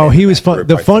straight. No, man he in was that fun. group,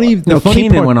 The I funny, thought. the funny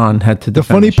Keenan part, went on had to The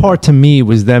defend funny the show. part to me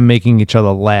was them making each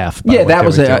other laugh. by Yeah, what that they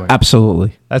was were doing.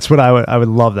 absolutely. That's what I would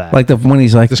love that. Like when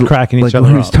he's like Just cracking each like other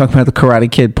when he's up. talking about the Karate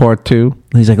Kid Part 2.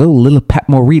 He's like, "Oh, little Pat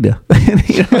Morita."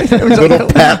 Little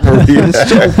Pat Morita. It's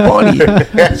so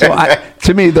funny. So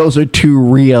to me, those are two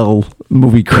real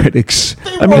movie critics.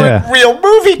 They weren't real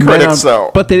movie critics,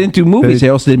 though. But they didn't do movies. They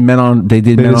also did Men on. They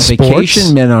did Men did on sports.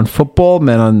 Vacation, Men on Football,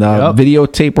 Men on Yep.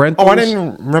 videotape rentals. Oh, I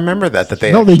didn't remember that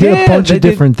they. no, they did a bunch they of did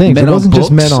different things. Men It on wasn't just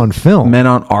Books, men on film. Men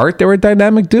on Art. They were a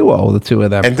dynamic duo, the two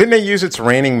of them. And didn't they use "It's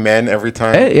Raining Men" every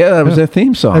time? Yeah, that was their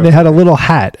theme song. And they had a little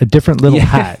hat, a different little Yeah.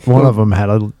 hat. One of them had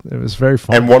a. It was very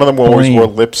fun. And one of them always Blaine. wore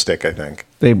lipstick, I think.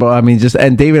 They both, I mean,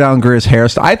 and David Allen Greer's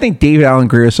hairstyle. I think David Allen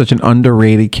Greer is such an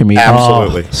underrated comedian.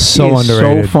 Absolutely. so He is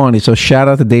underrated. so funny. So shout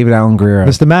out to David Allen Greer.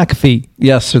 Mr. McAfee.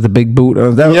 Yes, with the big boot.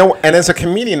 You know, and as a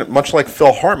comedian, much like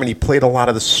Phil Hartman, he played a lot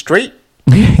of the straight.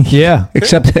 Yeah.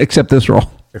 except this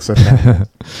role. Except that.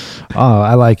 Oh,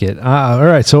 I like it. All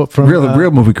right, so from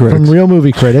Real movie critics. from real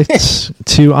movie critics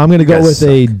to I'm going to go guys with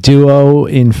a duo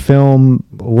in film,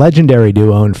 legendary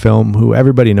duo in film, who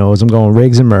everybody knows. I'm going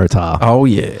Riggs and Murtaugh. Oh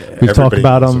yeah. We've talked everybody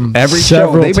about knows them Every show,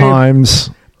 several they may- times.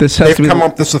 This has They've to be. come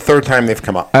up. This is the third time they've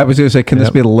come up. I was going to say, can this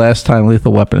Yep. be the last time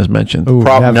Lethal Weapon is mentioned? Ooh,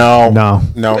 No.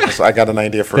 no. 'Cause I got an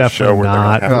idea for a show Definitely where they're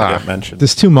not. going to have to get mentioned.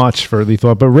 There's too much for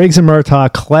Lethal, but Riggs and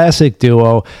Murtaugh, classic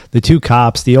duo. The two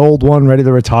cops, the old one ready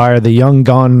to retire, the young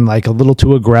gun like a little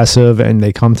too aggressive, and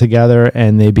they come together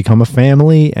and they become a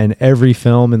family. And every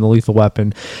film in the Lethal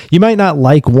Weapon, you might not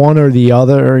like one or the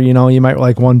other. You know, you might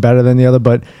like one better than the other,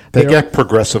 but They they're- get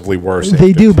progressively worse.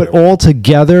 They after do, but two. all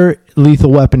together,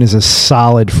 Lethal Weapon is a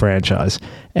solid franchise,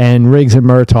 and Riggs and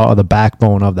Murtaugh are the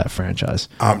backbone of that franchise.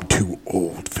 I'm too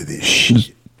old for this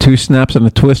shit. Two snaps and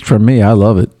a twist from me. I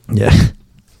love it. Yeah.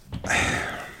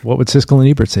 What would Siskel and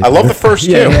Ebert say? I love the first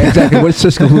two. Yeah, exactly. What's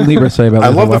Siskel and Ebert say about I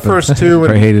Lethal love the Weapon? first two.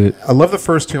 I hated it. I love the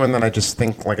first two, and then I just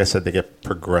think, like I said, they get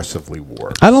progressively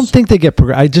worse. I don't think they get.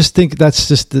 I just think that's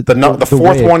just the The fourth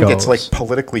way it one goes. gets like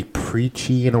politically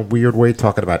preachy in a weird way,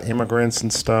 talking about immigrants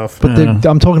and stuff. But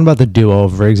I'm talking about the duo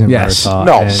of Riggs and Yes. Murtaugh.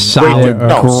 no, and solid, they're-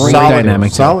 no, great solid,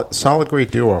 dynamic. solid, great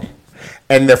duo,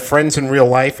 and they're friends in real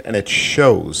life, and it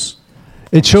shows.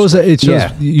 It shows that it shows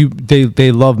Yeah.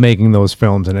 they love making those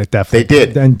films, and it definitely They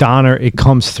did. And Donner, it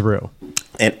comes through.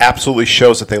 It absolutely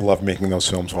shows that they love making those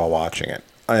films while watching it,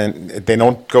 and they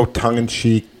don't go tongue in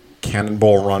cheek,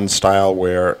 Cannonball Run style,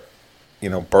 where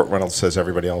Burt Reynolds says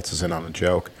everybody else is in on a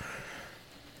joke.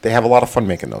 They have a lot of fun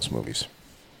making those movies.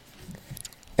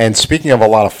 And speaking of a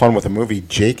lot of fun with a movie,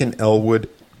 Jake and Elwood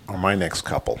are my next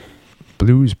couple,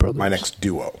 Blues Brothers. my next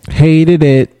duo. Hated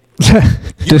it.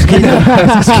 just kidding.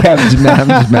 I'm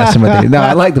just messing with you. No,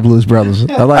 I like the Blues Brothers.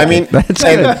 I mean, That's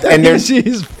and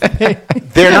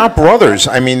they're not brothers.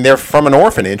 I mean, they're from an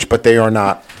orphanage, but they are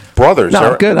not brothers. No,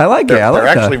 They're- good. I like it. I like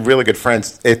They're that. actually really good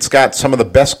friends. It's got some of the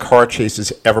best car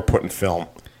chases ever put in film.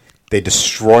 They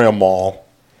destroy them all.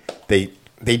 They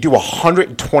do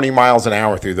 120 miles an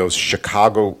hour through those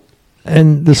Chicago.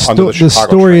 And the Under the the Chicago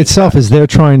story train itself tracks. is they're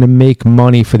trying to make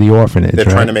money for the orphanage. They're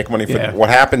right? trying to make money for Yeah. them. What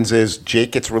happens is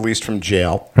Jake gets released from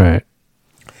jail, right.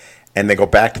 and they go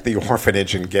back to the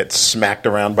orphanage and get smacked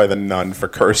around by the nun for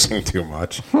cursing too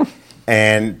much.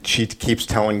 And she keeps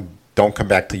telling, "Don't come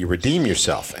back till you redeem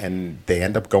yourself." And they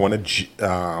end up going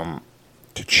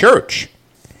to church.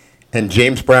 And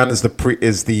James Brown is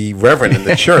the reverend in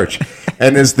the church,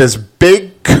 and there's this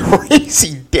big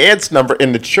crazy dance number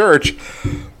in the church,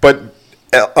 but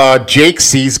Jake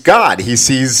sees God. He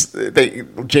sees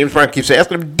James Brown keeps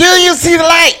asking him, "Do you see the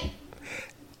light?"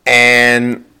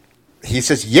 And he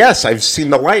says, "Yes, I've seen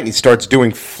the light." And he starts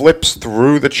doing flips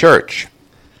through the church.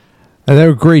 And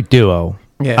they're a great duo.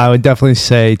 Yeah. I would definitely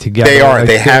say together. They are. like,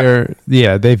 They have- they're-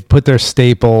 Yeah, they've put their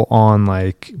staple on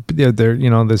like they're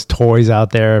there's toys out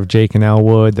there of Jake and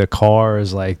Elwood. The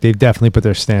cars, like they've definitely put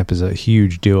their stamp as a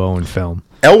huge duo in film.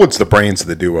 Elwood's the brains of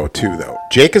the duo too, though.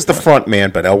 Jake is the front man,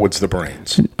 but Elwood's the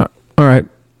brains. All right.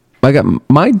 I got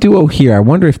my duo here. I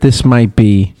wonder if this might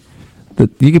be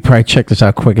you could probably check this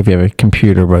out quick if you have a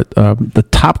computer, but the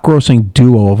top grossing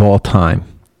duo of all time,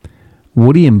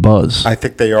 Woody and Buzz. I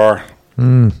think they are.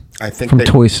 I think from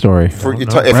Toy Story. If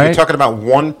you're talking about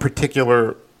one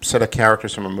particular set of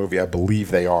characters from a movie, I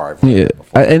believe they are. Yeah,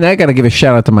 and I got to give a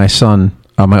shout out to my son,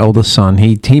 my oldest son.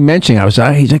 He mentioned he's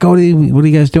like, "Oh, what are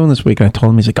you guys doing this week?" And I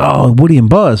told him, he's like, "Oh, Woody and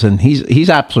Buzz," and he's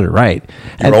absolutely right.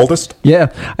 Your oldest?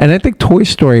 Yeah, and I think Toy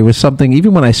Story was something.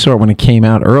 Even when I saw it when it came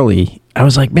out early, I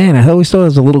was like, man, I always thought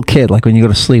as a little kid, like when you go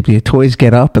to sleep, your toys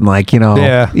get up and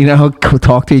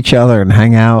talk to each other and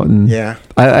hang out. And yeah,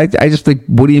 I just think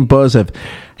Woody and Buzz have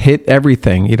hit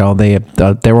everything. You know, they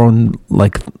have their own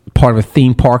like part of a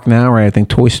theme park now, right? I think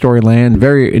Toy Story Land,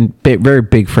 very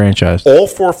big franchise. All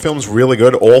 4 films really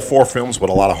good. All 4 films with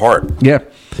a lot of heart. Yeah,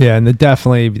 yeah, and they're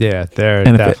definitely If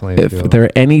there are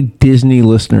any Disney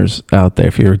listeners out there,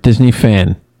 if you're a Disney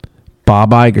fan,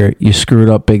 Bob Iger, you screwed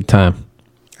up big time.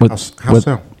 How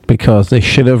so? Because they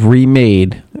should have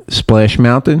remade Splash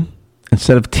Mountain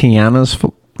instead of Tiana's,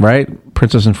 right?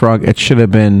 Princess and Frog. It should have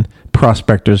been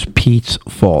Prospector's Pete's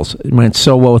Falls. It went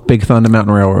so well with Big Thunder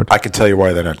Mountain Railroad. I can tell you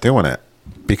why they're not doing it.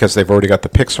 Because they've already got the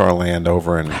Pixar land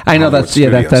over in I know Hollywood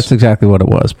Studios. that's exactly what it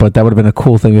was. But that would have been a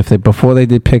cool thing before they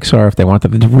did Pixar, if they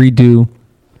wanted to redo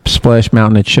Splash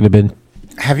Mountain, it should have been.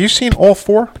 Have you seen all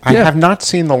 4? Yeah. I have not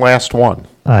seen the last one.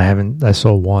 I haven't. I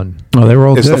saw 1. Oh, they were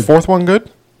all Is good. the 4th one good?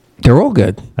 They're all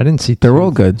good. I didn't see. They're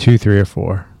all good. 2, 3, or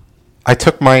 4. I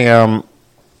took my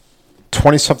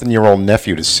 20-something-year-old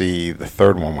nephew to see the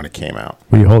 3rd one when it came out.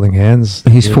 Were you holding hands?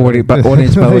 He's 40, but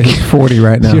audience, by the way, he's 40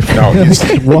 right now.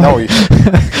 No,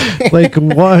 he's Like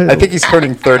what? I think he's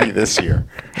turning 30 this year.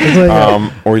 It's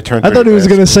like, Or he turned 30 I thought he was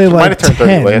going to say He might like have turned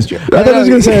 30 10. last year. I thought he was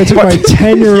going to say I took my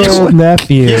 10-year-old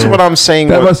nephew. Here's what I'm saying.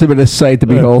 That must have been a sight to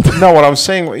behold. No, what I'm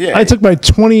saying, yeah. I took my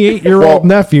 28-year-old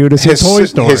nephew to see Toy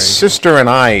Story. His sister and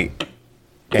I,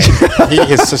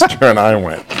 his sister and I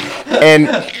went. And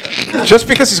just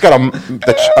because he's got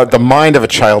the mind of a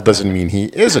child doesn't mean he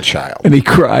is a child. And he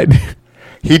cried.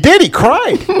 He did. He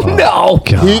cried. No.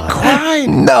 God. He cried.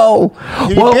 No.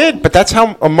 He did. But that's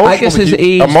how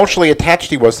age... emotionally attached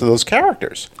he was to those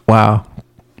characters. Wow.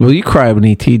 Well, you cried when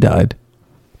E.T. died.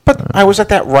 But I was at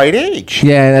that right age.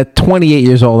 Yeah, at 28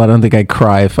 years old, I don't think I'd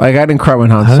cry. I didn't cry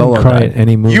when Han Solo I didn't cry died. at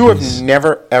any movies. You have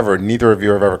never, ever, neither of you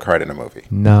have ever cried in a movie.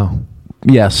 No.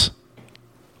 Yes.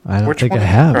 I don't Which think one I did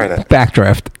you have. cry at?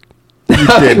 Backdraft. You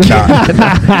did not.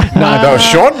 No,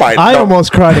 Sean might. I no.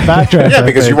 almost cried at Backdraft. Yeah,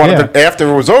 because you wanted to, after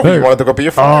it was over, you wanted to go be a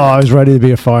Oh, fireman. I was ready to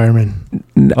be a fireman.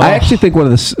 I actually think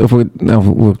one of the... If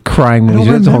we're crying I movies...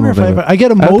 don't that's a whole remember if nother- I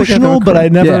get I don't think I've emotional, ever but cried. I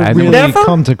never Yeah, really Never?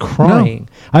 come to crying.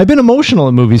 I've been emotional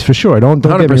in movies for sure. Don't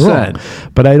get me 100%.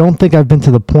 wrong. But I don't think I've been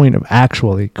to the point of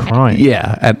actually crying.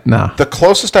 Yeah, no. The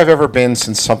closest I've ever been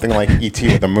since something like E.T.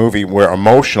 with a movie where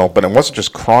emotional, but it wasn't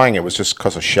just crying, it was just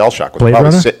because of shell shock. It was Blade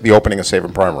probably Runner? the opening of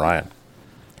Saving Private Ryan.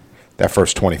 That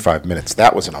first 25 minutes,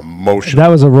 that was an emotional. That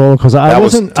was a roller coaster. I That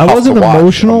was wasn't tough to watch.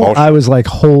 emotional. I was like,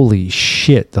 holy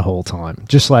shit the whole time.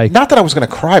 Just like Not that I was going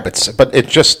to cry, but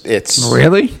it's...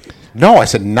 Really? No, I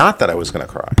said not that I was going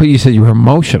to cry. But you said you were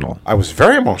emotional. I was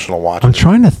very emotional watching I'm it.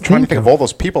 trying to Trying to think think of all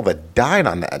those people that died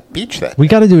on that beach that we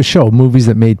got to do a show, movies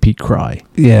that made Pete cry.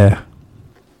 Yeah.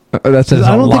 That says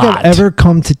I don't a think lot. I've ever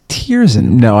come to tears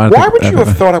in. No, I don't Why think would I've you have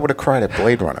ever- thought I would have cried at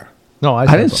Blade Runner? No, I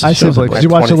didn't said show like, the did you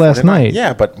watch it last 2049? night?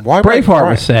 Yeah, but why would I Braveheart cry?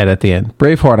 was sad at the end.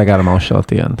 Braveheart, I got emotional at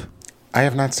the end. I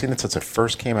have not seen it since it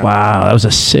first came out. Wow, that was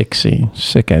a sick scene,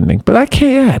 sick ending. But I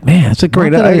can't, man. It's a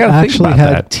great. Not that I got to think actually about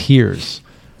had that. tears,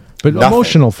 but Nothing.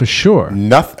 emotional for sure.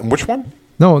 Nothing. Which one?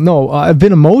 No, I've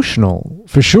been emotional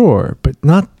for sure, but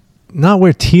not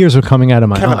where tears are coming out of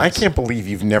my Kevin, I eyes. can't believe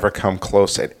you've never come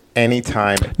close at any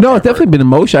time. No, ever. it's definitely been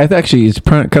emotional. I think actually it's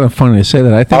kind of funny to say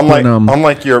that. I think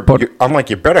Unlike your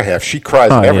better half, she cries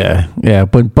at everything. yeah.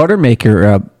 But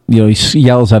Buttermaker, he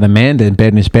yells at Amanda in Bad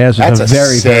and His Bad. That's It's a a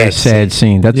very, very sad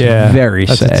scene. That's very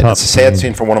that's a sad. tough It's a sad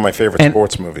scene from one of my favorite And-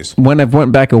 sports movies. When I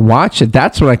went back and watched it,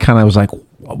 that's what I kind of was like,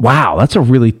 wow, that's a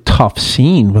really tough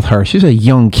scene with her. She's a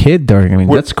young kid during. I mean,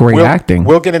 that's great acting.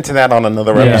 We'll get into that on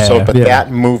another Yeah, episode, but yeah.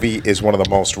 that movie is one of the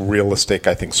most realistic,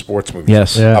 I think, sports movies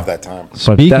Yes. Yeah. of that time. But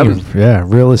Speaking that was-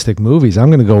 of realistic movies, I'm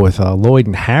going to go with Lloyd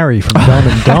and Harry from Dumb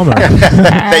and Dumber.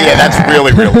 Yeah, that's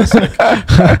really realistic.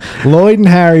 Lloyd and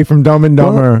Harry from Dumb and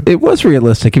well, Dumber. it was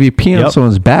realistic. If you pee on Yep.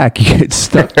 someone's back, you get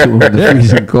stuck to the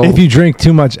freezing cold. If you drink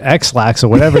too much X-Lax or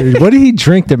whatever, what did he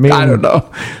drink that made I don't him know.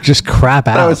 just crap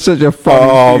That out? was such a funny.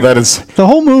 Oh, that is... The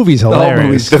whole movie's hilarious.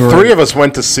 movie's The great. three of us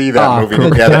went to see that movie cool.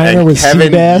 together, Diner and with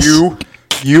Kevin, Seabass.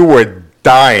 you were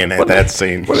dying at that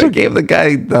scene. What they gave the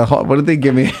guy what did they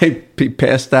give me? He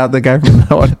passed out, the guy from the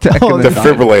heart attack. The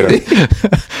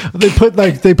defibrillator. They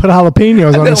put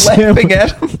jalapenos on They're the laughing sandwich.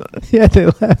 at him. Yeah, they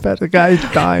laugh at the guy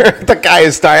who's dying. The guy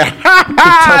is dying.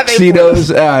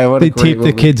 Tuxedos. What a They great tape the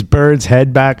movie. kid's bird's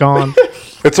head back on.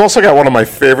 It's also got one of my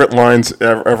favorite lines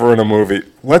ever in a movie.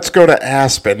 Let's go to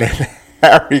Aspen. And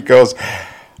Harry goes,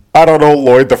 I don't know,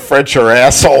 Lloyd, the French are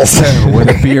assholes. Where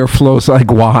the beer flows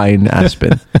like wine,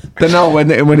 Aspen. Then no,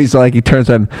 when he's like, he turns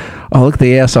on, oh, look at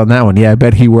the ass on that one. Yeah, I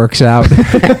bet he works out.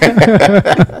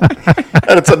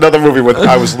 And it's another movie with,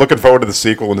 I was looking forward to the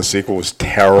sequel, and the sequel was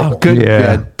terrible. Oh, good. Yeah.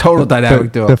 Yeah. Total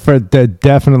dynamic duo. They're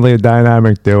definitely a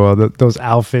dynamic duo. Those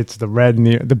outfits, the red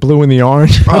and the blue and the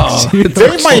orange. Oh,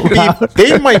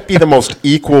 They might be the most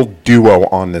equal duo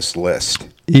on this list.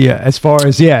 Yeah, as far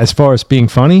as being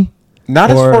funny.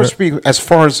 Not as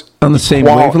far as On the same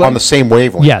wavelength? on the same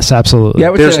wavelength. Yes, absolutely. Yeah,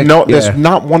 I would There's say, there's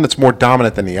not one that's more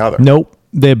dominant than the other. Nope.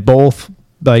 They're both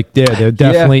they're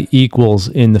definitely equals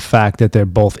in the fact that they're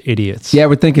both idiots. Yeah, I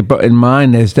would think it, but in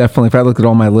mine, there's definitely, if I look at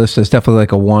all my lists, there's definitely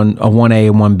like a 1A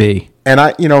and 1B.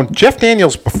 And Jeff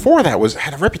Daniels before that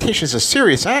had a reputation as a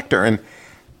serious actor, and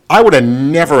I would have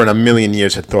never in a million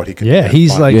years had thought he could. Yeah,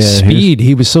 he's like Speed.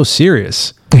 He was so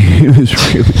serious. He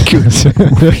was really good.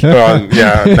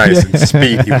 Nice. And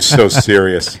Speed, he was so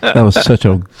serious. That was such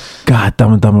a, God,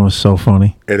 Dumb and Dumber was so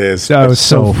funny. It is. That was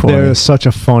so funny. They're such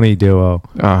a funny duo.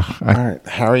 All right,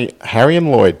 Harry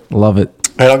and Lloyd. Love it.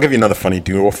 All right, I'll give you another funny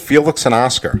duo, Felix and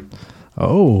Oscar.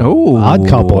 Oh, Odd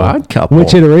Couple. Odd Couple.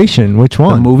 Which iteration? Which The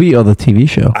one? movie or the TV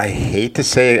show? I hate to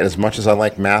say it, as much as I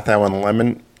like Matthau and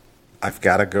Lemon, I've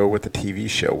got to go with the TV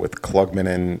show with Klugman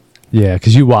and Yeah,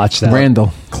 because you watched that.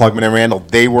 Randall.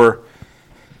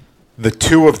 The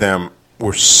two of them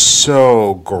were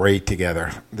so great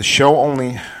together. The show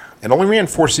only ran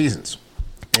 4 seasons.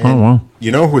 And Oh, wow.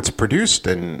 You know who it's produced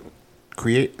and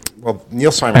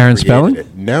Neil Simon Aaron created Spelling?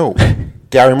 it. No,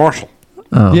 Gary Marshall.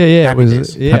 Oh. Yeah, Happy it was.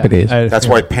 Days. Yeah, Happy Days. That's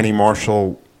why Penny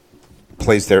Marshall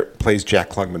plays Jack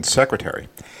Klugman's secretary.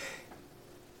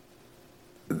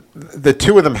 The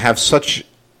two of them have such.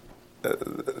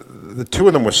 The two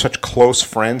of them were such close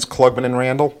friends, Klugman and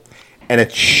Randall, and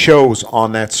it shows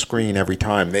on that screen every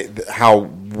time how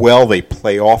well they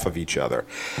play off of each other.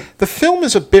 The film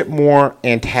is a bit more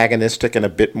antagonistic and a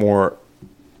bit more,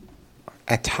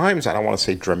 at times, I don't want to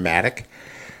say dramatic,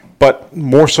 but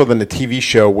more so than the TV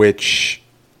show, which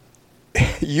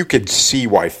you could see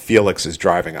why Felix is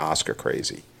driving Oscar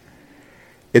crazy.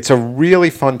 It's a really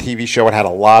fun TV show. It had a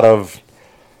lot of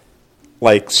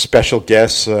special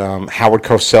guests. Howard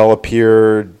Cosell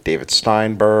appeared, David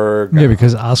Steinberg. Yeah,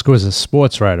 because Oscar was a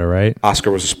sports writer, right?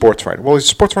 Oscar was a sports writer. Well, he's a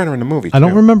sports writer in the movie, I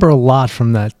don't too. remember a lot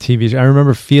from that TV show. I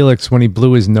remember Felix when he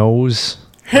blew his nose.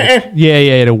 He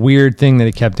had a weird thing that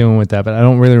he kept doing with that, but I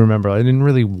don't really remember. I didn't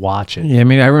really watch it. Yeah, I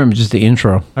mean, I remember just the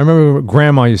intro. I remember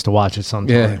Grandma used to watch it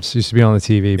sometimes. It used to be on the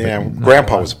TV. But Yeah,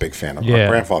 Grandpa was a big fan of it. Yeah. My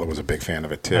grandfather was a big fan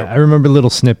of it, too. I remember little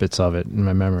snippets of it in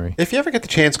my memory. If you ever get the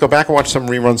chance, go back and watch some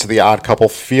reruns of The Odd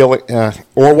Couple,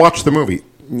 or watch the movie.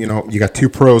 You got two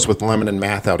pros with Lemon and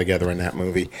Matthau together in that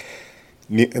movie.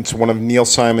 It's one of Neil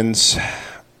Simon's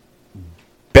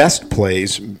best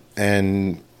plays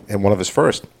and one of his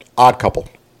first. Odd Couple.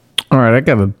 All right, I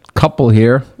got a couple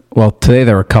here. Well, today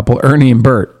they're a couple, Ernie and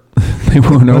Bert. They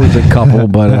weren't always a couple,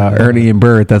 but Ernie and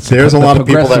Bert, There's a lot of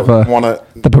people that want to...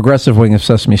 The progressive wing of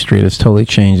Sesame Street has totally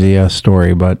changed the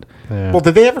story, but... Yeah. Well,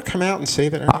 did they ever come out and say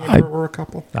that Ernie and Bert were a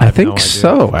couple? I have think no idea.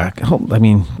 so.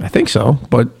 I think so,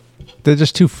 but... They're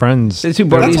just two friends. They're two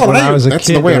buddies. That's When I was a that's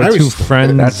kid, the way they I were two always-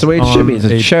 friends. That's the way it should be.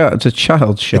 It's on it's a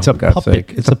child show. It's a for God's puppet.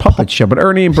 sake. It's a puppet show. But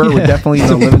Ernie and Bert were definitely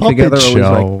It's a living puppet together,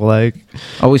 show.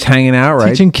 always hanging out, right?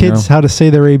 Teaching kids how to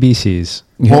say their ABCs.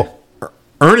 Well,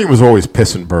 Ernie was always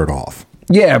pissing Bert off.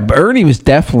 Yeah, but Ernie was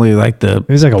definitely like the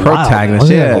He was like a protagonist. Wild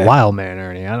man. Yeah, Like a wild man,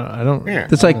 Ernie. I don't. Yeah.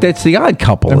 that's the Odd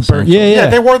Couple. And Bert- essentially. yeah.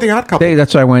 They were the Odd Couple.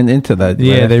 That's why I went into that.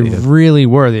 Yeah, right they after you. really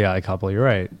were the Odd Couple. You're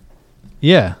right.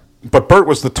 Yeah. But Bert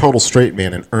was the total straight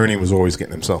man, and Ernie was always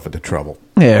getting himself into trouble.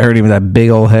 Yeah, Ernie with that big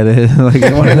old head, like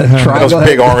one of the Those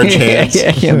big orange hands.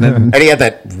 Yeah, and then, And he had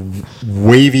that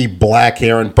wavy black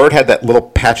hair, and Bert had that little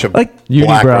patch of Like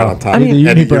black unibrow. right on top. I mean,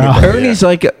 And unibrow. Ernie's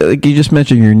like you just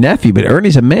mentioned your nephew, but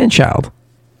Ernie's a man child.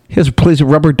 He plays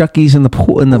rubber duckies in the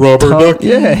pool in the Rubber tub. ducky,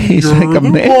 Yeah, he's you're like a the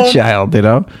man one. child, you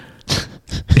know.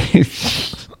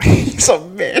 He's a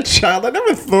man child. I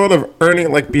never thought of Ernie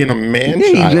like being a man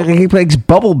Yeah, child. he plays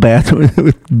bubble bath with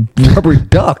rubber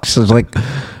ducks. It's like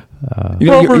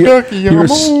Rubber ducky, you're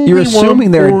I'm only assuming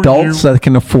one they're for adults you. that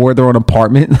can afford their own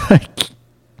apartment. Like,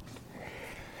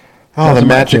 Oh, the my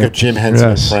magic pick. of Jim Henson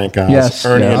Yes. and Frank Oz. Yes,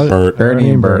 Ernie yes. and Bert. Ernie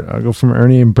and Bert. I'll go from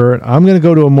Ernie and Bert. I'm going to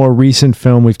go to a more recent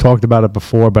film. We've talked about it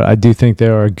before, but I do think they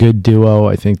are a good duo.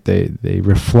 I think they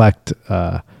reflect,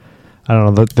 I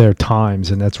don't know, their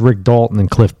times, and that's Rick Dalton and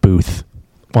Cliff Booth.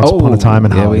 Once Upon a Time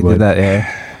in Hollywood. We did that,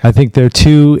 yeah. I think they're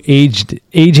two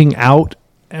aging out.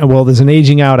 Well, there's an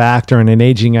aging out actor and an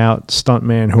aging out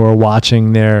stuntman who are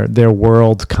watching their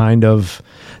world kind of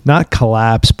not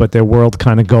collapse, but their world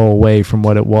kind of go away from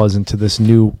what it was into this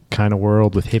new kind of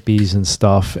world with hippies and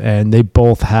stuff. And they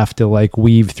both have to like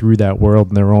weave through that world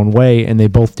in their own way, and they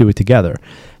both do it together.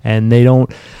 And they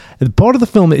don't. Part of the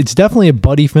film, it's definitely a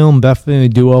buddy film, definitely a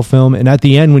duo film. And at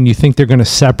the end, when you think they're going to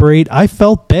separate, I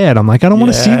felt bad. I'm like, I don't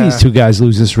want to see these two guys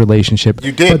lose this relationship.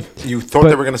 You did. You thought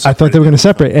they were going to separate. I thought they were going to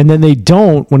separate. And then they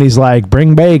don't when he's like,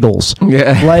 bring bagels.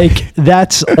 Yeah. Like,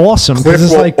 that's awesome. Cliff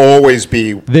it's will like, always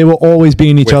be. they will always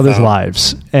be in each with other's them.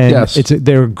 lives. And Yes.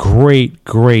 they're a great,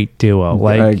 great duo.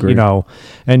 Like, agree. you know,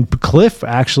 and Cliff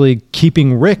actually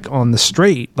keeping Rick on the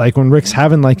straight. Like when Rick's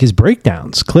having like his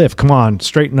breakdowns, Cliff, come on,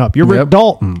 straighten up. You're Rick Yep.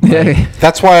 Dalton. Yeah.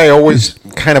 That's why I always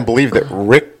kind of believe that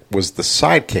Rick was the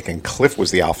sidekick and Cliff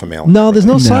was the alpha male. No, there's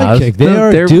no sidekick. They are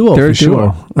a duo they're for a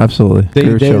duo. sure.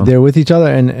 Absolutely. They're with each other,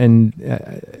 and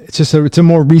it's just it's a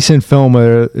more recent film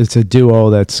where it's a duo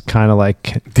that's kind of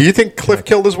like, Do you think Cliff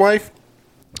killed his wife?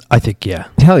 I think, yeah,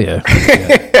 Hell yeah.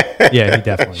 yeah, he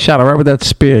definitely, Shot her right with that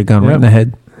spear gun right in the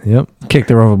head. yep. Kicked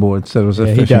her overboard. Said it was a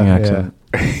Yeah, fishing accident.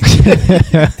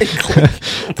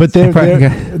 But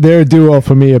they're a duo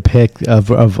for me, a pick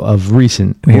of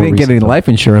recent. He more didn't get any recent life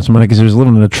insurance money because he was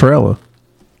living in a trailer.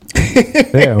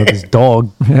 yeah, with his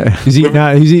dog. He's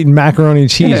eating macaroni and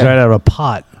cheese right out of a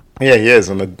pot. Yeah, he is.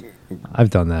 And I've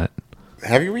done that.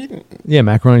 have you eaten? Yeah,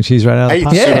 macaroni and cheese right out I of a eat,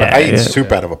 pot. soup, Yeah, I eat yeah.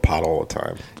 soup out of a pot all the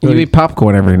time. You eat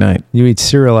popcorn every night. You eat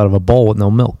cereal out of a bowl with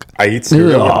no milk. I eat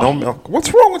cereal with Ugh. no milk.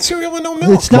 What's wrong with cereal with no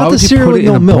milk? It's not Why the would you cereal put with it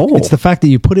in no a milk. bowl? It's the fact that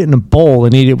you put it in a bowl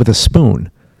and eat it with a spoon.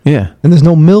 Yeah. And there's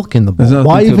no milk in the bowl. There's nothing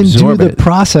Why to even do absorb the it.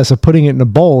 process of putting it in a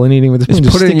bowl and eating with a spoon?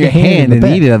 Just put it in stick your hand the and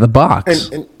bag. eat it out of the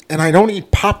box. And I don't eat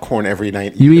popcorn every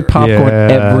night You either. eat popcorn Yeah,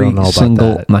 I every don't know about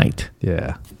single that. night.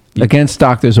 Yeah. Against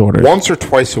doctor's orders. Once or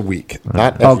twice a week.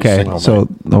 Not every Okay. single So, night.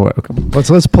 no, okay.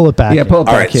 Let's pull it back. Yeah, pull it All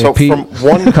back right, here. so Pete. from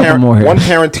one, Couple more here. one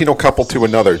Tarantino couple to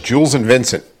another, Jules and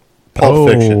Vincent, Pulp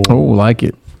Fiction, Oh, like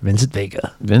it. Vincent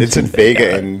Vega. Vincent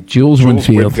Vega and Jules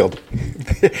Winfield.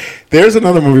 There's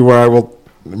another movie where I will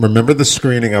remember the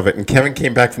screening of it, and Kevin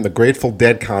came back from the Grateful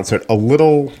Dead concert a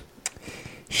little,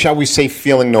 shall we say,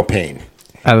 feeling no pain.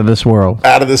 Out of this world.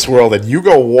 Out of this world. And you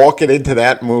go walking into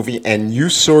that movie, and you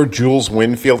saw Jules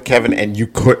Winfield, Kevin, and you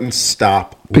couldn't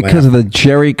stop Because of the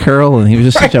Jerry curl, and he was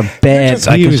just such a bad, Just-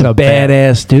 like he he was was a a bad-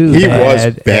 badass dude. He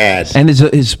was bad. And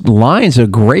his lines are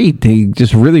great. He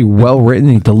just really well written.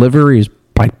 His delivery is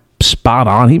like spot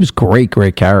on. He was great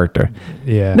character.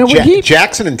 Yeah. No, but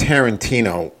Jackson and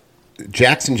Tarantino.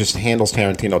 Jackson just handles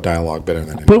Tarantino dialogue better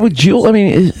than him. but with Jules, I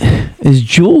mean, is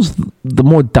Jules the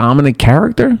more dominant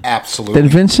character? Absolutely. Than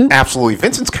Vincent? Absolutely.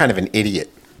 Vincent's kind of an idiot.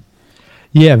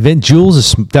 Yeah, Jules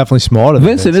is definitely smarter than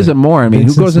Vincent isn't more. I mean,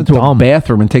 Vincent's who goes into dumb. a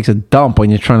bathroom and takes a dump when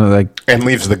you're trying to like And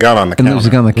leaves the gun on the and counter. leaves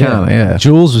the gun on the counter? Yeah.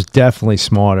 Jules was definitely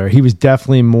smarter. He was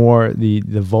definitely more the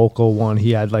vocal one.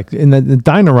 He had like in the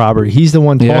diner robbery. He's the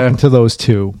one talking Yeah. to those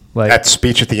two. Like That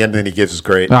speech at the end that he gives is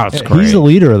great. Oh, it's great. he's the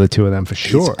leader of the two of them for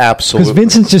sure. absolutely- because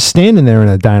Vincent's just standing there in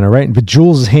a diner, right? But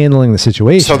Jules is handling the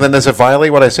situation. So then does it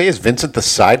violate what I say? Is Vincent the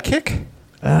sidekick?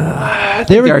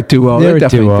 They're a duo. They're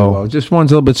definitely a duo. Just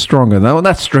one's a little bit stronger. No,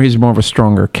 that's he's more of a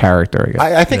stronger character, I guess.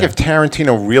 I think if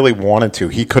Tarantino really wanted to,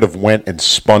 he could have went and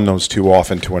spun those two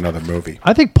off into another movie.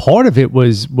 I think part of it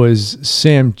was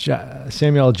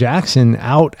Samuel Jackson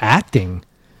out acting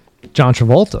John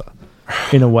Travolta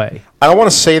in a way. I don't want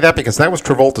to say that because that was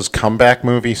Travolta's comeback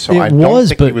movie, so It I don't was,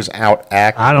 think he but was out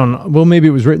acting. I don't know. Well, maybe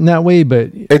it was written that way, but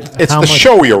It's how the much-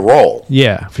 showier role.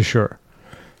 Yeah, for sure.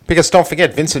 Because don't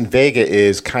forget, Vincent Vega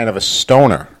is kind of a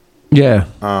stoner. yeah.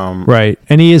 Right,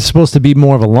 and he is supposed to be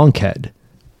more of a lunkhead,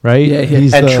 right? Yeah, yeah.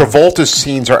 He's And the- Travolta's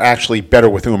scenes are actually better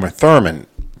with Uma Thurman.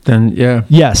 Then yeah.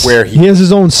 Yes, where he he- has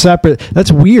his own separate.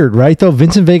 That's weird, right? Though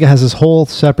Vincent Vega has his whole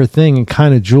separate thing, and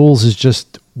kind of Jules is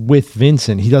just with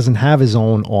Vincent. He doesn't have his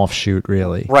own offshoot,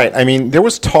 really. Right. I mean, there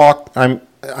was talk.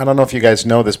 I don't know if you guys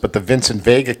know this, but the Vincent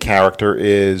Vega character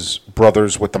is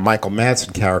brothers with the Michael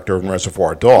Madsen character in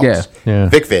Reservoir Dogs. Yeah. Yeah.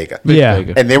 Vic Vega. Yeah.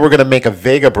 Vega. And they were going to make a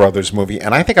Vega Brothers movie,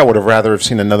 and I think I would have rather have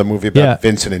seen another movie about Yeah.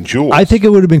 Vincent and Jules. I think it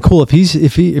would have been cool if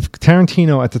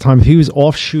Tarantino at the time, if he was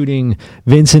offshooting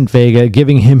Vincent Vega,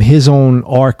 giving him his own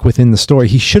arc within the story.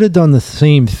 He should have done the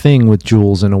same thing with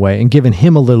Jules in a way, and given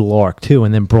him a little arc too,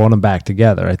 and then brought them back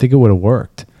together. I think it would have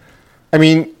worked. I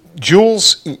mean,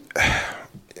 Jules,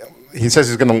 he says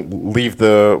he's going to leave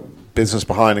the business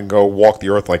behind and go walk the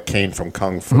earth like Kane from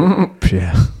Kung Fu.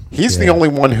 Yeah. He's the only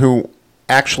one who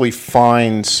actually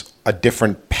finds a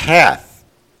different path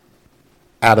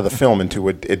out of the film into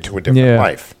a different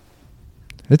life.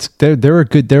 They're a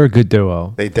good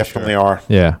duo. They definitely are.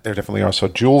 Yeah. They definitely are. So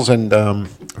Jules and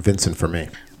Vincent for me.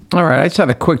 All right, I just had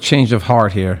a quick change of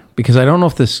heart here because I don't know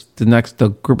if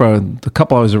the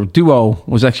couple I was a duo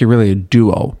was actually really a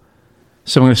duo.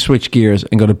 So I'm going to switch gears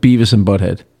and go to Beavis and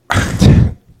Butthead.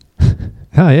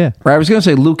 Oh yeah. Right, I was going to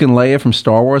say Luke and Leia from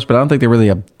Star Wars, but I don't think they're really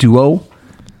a duo.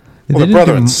 Well, the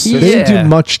brother and sister. They didn't do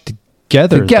much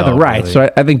together, though, right? really.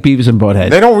 So I think Beavis and Butthead.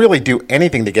 They don't really do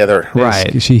anything together. Right.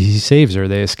 He saves her.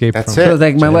 They escape. That's from it. So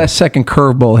like my last second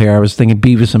curveball here, I was thinking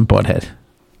Beavis and Butthead.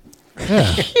 Yeah.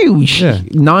 Huge. Yeah.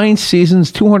 9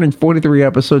 seasons, 243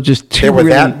 episodes, just two They were really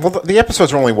that. Well, the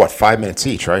episodes were only 5 minutes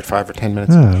each, right? 5 or 10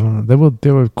 minutes.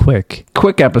 They were quick.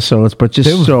 quick episodes, but just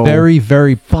They were so very,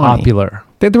 very funny. popular.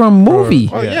 They had their own movie.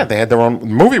 Oh yeah, they had their own. The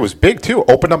movie was big too.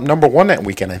 Opened up #1 that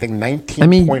weekend. I think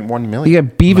 19.1 million. You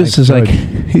got Beavis is like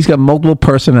he's got multiple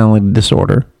personality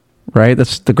disorder, right?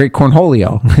 That's the great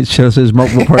Cornholio. It shows his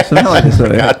multiple personality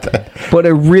disorder. Got that. But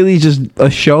it really just a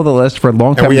show that lasted for a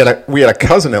long time. And we had a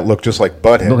cousin that looked just like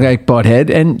Butthead. Looked like Butthead,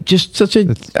 and just such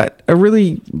a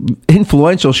really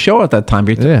influential show at that time.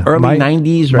 Early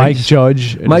 90s, right? Mike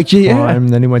Judge. Mike G. Yeah.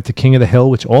 Then he went to King of the Hill,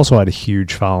 which also had a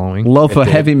huge following. Love for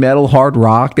heavy metal, hard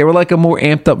rock. They were like a more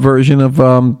amped up version of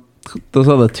those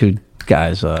other two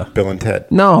guys. Bill and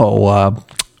Ted. No,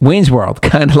 Wayne's World,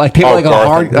 kind of like they were like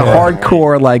Garth and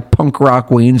hardcore like punk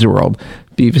rock Wayne's World.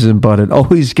 Beavis and Butthead,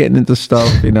 always getting into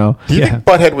stuff, you know. Do you think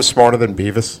Butthead was smarter than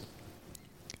Beavis?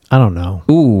 I don't know.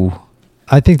 Ooh,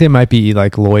 I think they might be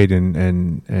like Lloyd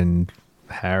and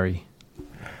Harry.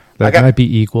 That might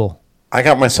be equal. I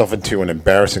got myself into an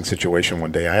embarrassing situation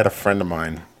one day. I had a friend of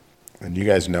mine, and you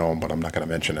guys know him, but I'm not going to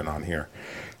mention it on here,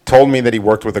 told me that he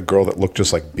worked with a girl that looked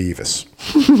just like Beavis.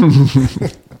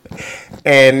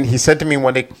 And he said to me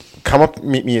one day, come up,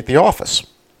 meet me at the office.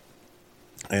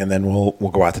 And then we'll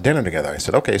go out to dinner together. I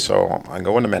said, okay. So I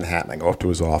go into Manhattan. I go up to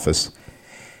his office.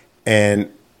 And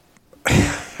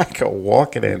I go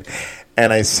walking in.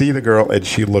 And I see the girl, and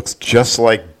she looks just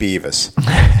like Beavis.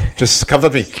 Just comes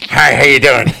up to me, hi, how you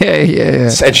doing? yeah.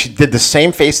 And she did the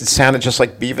same face. It sounded just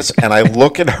like Beavis. And I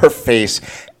look at her face,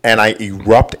 and I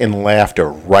erupt in laughter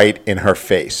right in her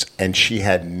face. And she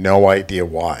had no idea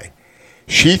why.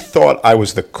 She thought I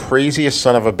was the craziest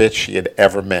son of a bitch she had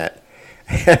ever met.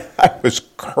 And I was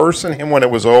cursing him when it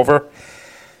was over.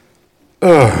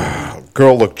 Ugh,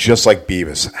 girl looked just like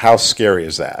Beavis. How scary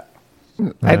is that?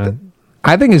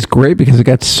 I think it's great because it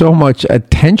got so much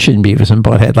attention, Beavis and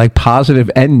Butthead, like positive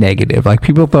and negative. Like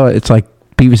people thought it's like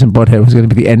Beavis and Butthead was going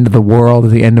to be the end of the world,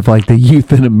 the end of like the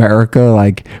youth in America.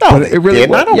 Like, No, but it really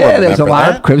I don't there's a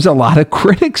remember that. there's a lot of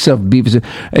critics of Beavis.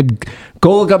 And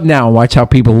go look up now and watch how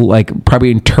people like probably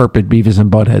interpret Beavis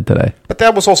and Butthead today. But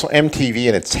that was also MTV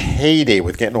in its heyday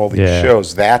with getting all these Yeah.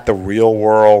 shows. That, The Real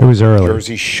World, It was early.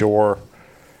 Jersey Shore.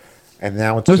 And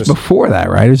now it's It was just... before that,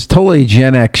 right? It was totally a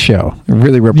Gen X show. It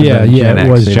really represented Yeah, Gen it X.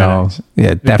 was you Gen know? X.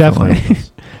 Yeah, definitely. definitely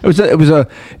was. It was a,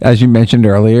 as you mentioned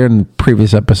earlier in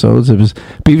previous episodes, it was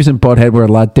Beavis and Butthead were a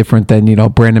lot different than, you know,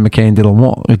 Brandon McKay and Dylan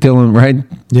Walsh. Dylan, right?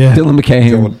 Yeah. Dylan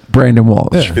McKay and Brandon Walsh.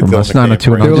 Yeah. From Dylan us, not a McKay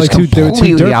two and and They were just like they were two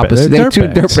completely dirtbags. opposite. They were two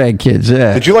Dirtbags. dirtbag kids,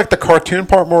 yeah. Did you like the cartoon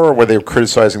part more, or were they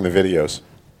criticizing the videos?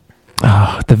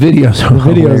 Oh, the videos were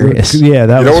hilarious. Yeah,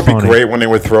 that You know was what would funny. be great when they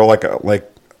would throw like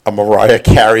a Mariah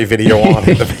Carey video on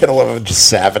in the middle of it, just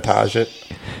sabotage it.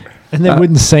 And they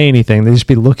wouldn't say anything. They'd just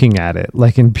be looking at it,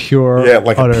 like in pure,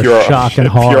 utter shock and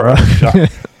horror. shock.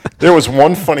 There was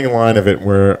one funny line of it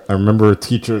where I remember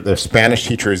their Spanish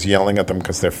teacher is yelling at them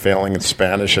because they're failing in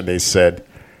Spanish, and they said,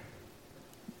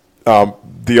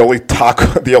 the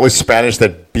only Spanish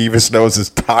that Beavis knows is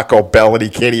Taco Bell, and he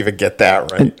can't even get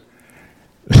that right.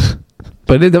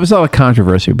 But there was a lot of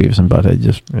controversy with Beavis and Butthead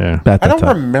just at that I don't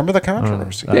time. remember the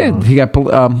controversy. Yeah, he got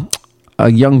a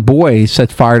young boy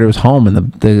set fire to his home, and the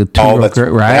that's-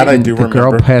 girl, right? that I And do the girl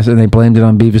remember. passed, and they blamed it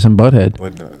on Beavis and Butthead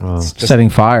It's just- setting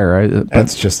fire. Right? But,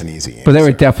 that's just an easy answer. but they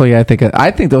were definitely,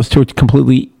 I think those two are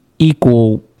completely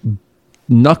equal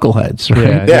knuckleheads.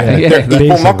 Right? they're equal basically.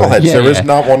 knuckleheads. Yeah, there is yeah.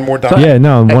 not one more done. Yeah,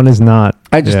 no, one is not.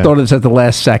 I just Yeah. thought of this at the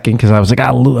last second because I was like,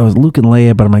 I was Luke and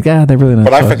Leia, but I'm like, they're really not.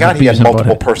 But I so forgot it's he had Beavis and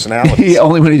multiple Butthead. personalities.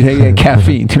 Only when he had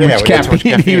caffeine, too Yeah, much when he had too much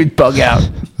caffeine, he caffeine. would bug out.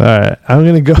 All right, I'm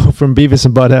going to go from Beavis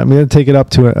and Butthead. I'm going to take it up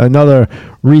to another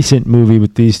recent movie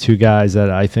with these two guys that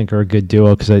I think are a good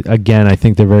duo because, I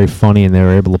think they're very funny and they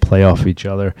were able to play off each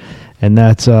other. And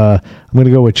that's a I'm going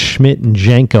to go with Schmidt and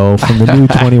Janko from the new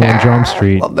 21 Jump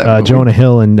Street. Love that movie. Jonah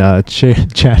Hill and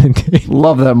Channing Tatum.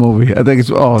 Love that movie. I think it's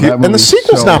that and the movie's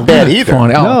sequel's not bad either.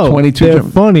 Funny. No, 22 they're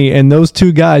Jump- funny, and those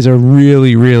two guys are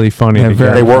really, really funny. They're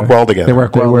together. They work well together. They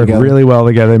work They well work together. really well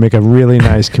together. They make a really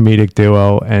nice comedic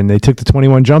duo, and they took the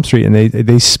 21 Jump Street and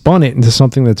they spun it into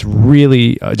something that's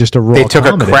really just a raw. They took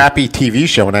comedy. a crappy TV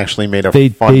show and actually made a They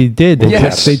fun. did. They,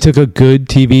 Yes. they took a good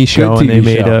TV show and TV they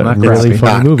made show, a not really crappy.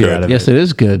 funny Not movie good. out of Yes, it. it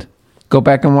is good. Go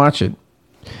back and watch it.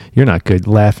 You're not good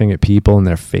laughing at people in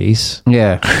their face.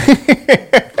 Yeah.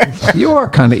 You are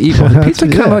kind of evil. He's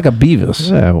kind Yeah. of like a Beavis.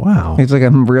 Yeah, wow. He's like a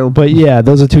real. But yeah,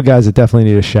 those are two guys that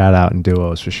definitely need a shout out in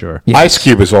duos for sure. Yeah. Ice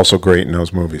Cube is also great in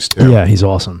those movies too. Yeah, he's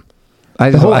awesome. I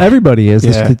Everybody is.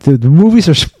 Yeah. The movies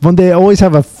are fun. They always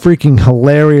have a freaking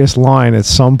hilarious line at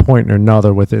some point or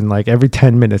another. Within like every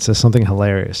 10 minutes, there's something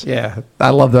hilarious. Yeah, I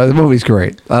love that. The movie's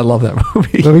great. I love that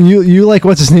movie. So you like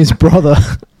what's his name's brother?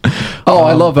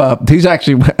 I love. He's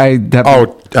actually.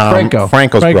 Franco.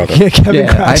 Franco's Frank- brother. yeah, Kevin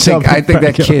Yeah, I cracks up think with that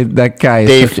Franco. kid, that guy, is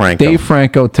Dave such- Franco. Dave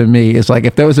Franco to me is like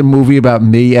if there was a movie about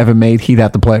me ever made, he'd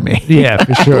have to play me. Yeah,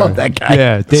 for sure. love that guy.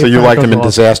 Yeah, So Dave you liked Franco's him in awesome.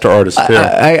 Disaster Artist too.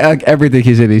 I everything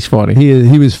he's in, he's funny.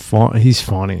 He was fun. He's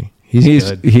funny. He's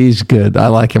good. He's good. I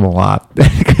like him a lot.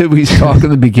 We talked in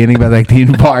the beginning about like the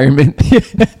environment.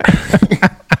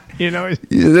 You know,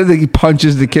 Then he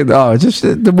punches the kid. Oh, it's just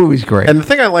the movie's great. And the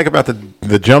thing I like about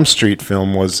the Jump Street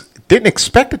film was didn't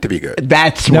expect it to be good.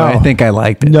 That's No. why I think I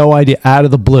liked it. no idea. Out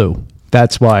of the blue.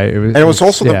 That's why it was. And it was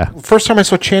also yeah. the first time I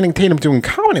saw Channing Tatum doing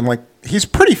comedy. I'm like, he's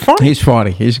pretty funny. He's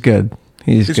funny. He's good.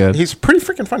 He's good. He's pretty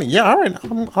freaking funny. Yeah, all right.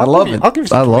 I love it. I'll give you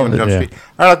some I love on it, Jump yeah. Street.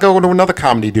 All right, I'll go to another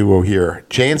comedy duo here.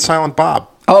 Jay and Silent Bob.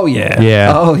 Oh yeah.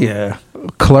 Yeah. Oh yeah.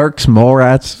 Clerks,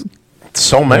 Mallrats,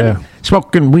 So many. Yeah.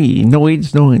 smoking weed,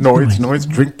 noise,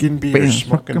 Drinking beer,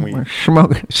 smoking weed. smoking, What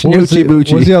was, snoochie what was the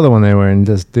boochie. other one they were in?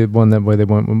 Just the one that where they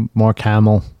went with Mark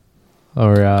Hamill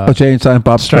or Oh, Jay and Silent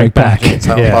Bob Strike Back. Silent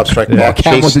Yeah. Bob Strike Yeah. Back. Mark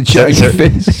Hamill with the giant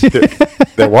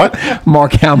fist. They're what?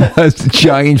 Mark Hamill has the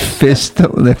giant fist.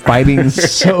 They're fighting.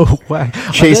 so whack.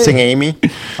 Chasing Amy.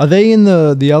 Are they in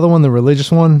the other one, the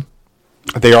religious one?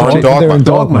 They are in They're Dogma. in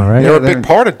Dogma, right? They're a they're- big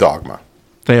part of Dogma.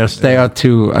 They are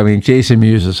too. I mean, Jason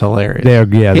Mewes is hilarious. They're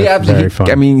He very he-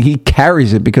 funny. I mean, he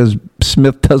carries it because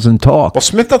Smith doesn't talk. Well,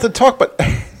 Smith doesn't talk, but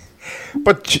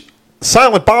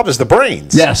Silent Bob is the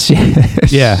brains. Yes.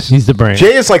 yeah, he's the brain.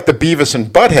 Jay is like the Beavis and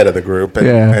Butthead of the group, and,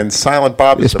 Yeah. and Silent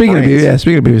Bob is Speaking the of brains.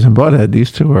 Beavis and Butthead,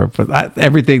 these two are. But I like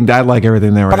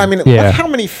everything they were. But I in. mean, Yeah. look how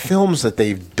many films that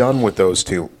they've done with those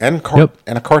two, and Yep.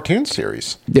 and a cartoon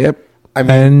series. yep. I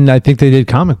mean, And I think they did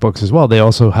comic books as well. They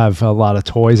also have a lot of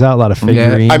toys out, a lot of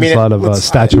figurines, I mean, a lot of let's-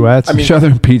 statuettes. I mean, Each other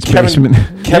in Pete's basement.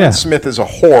 Kevin Yeah. Smith is a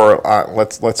whore.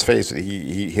 Let's face it,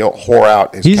 he'll whore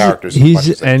out his characters. as much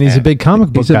as they he's a can. big comic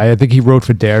book He's a- guy. I think he wrote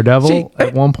for Daredevil See,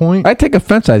 at one point. I take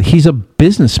offense at it. He's a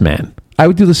businessman. I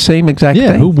would do the same exact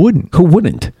Yeah, thing. who wouldn't? Who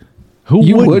wouldn't? Who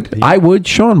You wouldn't? would. I would.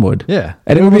 Sean would. Yeah,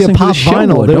 And there would be a listening to pop the show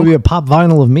vinyl. would. There would No. be a pop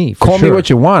vinyl of me. For Call sure. me what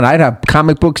you want. I'd have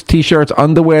comic books, T-shirts,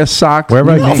 underwear, socks.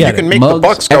 Wherever I Well, can if get you can it. make Mugs, the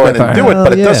bucks go in and everything. do it,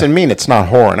 but it Yeah. doesn't mean it's not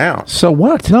whoring out. So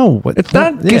what? No, It's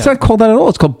not. yeah. It's not called that at all.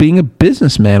 It's called being a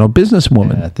businessman or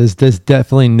businesswoman. Yeah, there's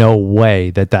definitely no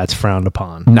way that's frowned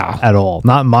upon. No. at all.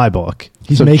 Not in my book.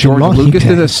 He's So making George money. Lucas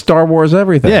did man. a Star Wars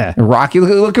everything. Yeah. And Rocky.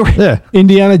 Look. Yeah,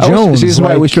 Indiana I wish- Jones. see, this is why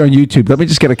I like- wish you're on YouTube. Let me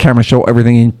just get a camera, show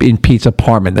everything in Pete's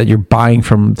apartment that you're buying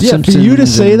from. Yeah, Simpsons for you to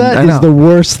say and- that I is know. the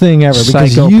worst thing ever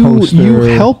because Psycho you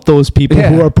poster. help those people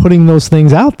who Yeah. are putting those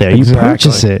things out there. Exactly. You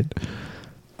purchase it.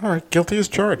 All right, guilty as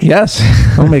charged. Yes,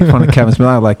 don't make fun of Kevin Smith.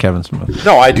 I like Kevin Smith.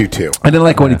 No, I do too. I didn't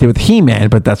like what he did with He-Man,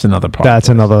 but that's another part. That's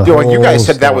another. You know, you guys whole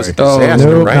said that was a story. disaster,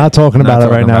 Nope, right? not talking about Not it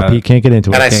right talking now. about it. Pete can't get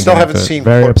into it. And I Can't still get haven't into it. seen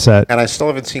Very upset. And I still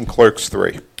haven't seen Clerks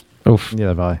 3. Oof.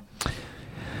 Yeah, bye.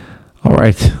 All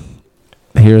right.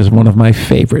 Here's one of my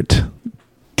favorite.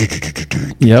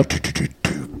 Yep.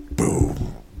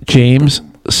 James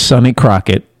Sonny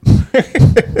Crockett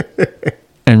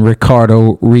and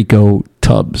Ricardo Rico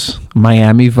Tubbs.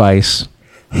 Miami Vice.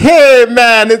 Hey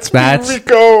man, it's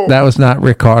Rico. That was not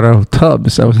Ricardo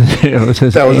Tubbs. That was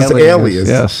his That was his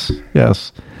alias.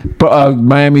 Yes. But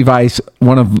Miami Vice,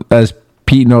 one of, as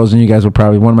Pete knows, and you guys will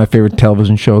probably, one of my favorite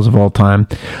television shows of all time.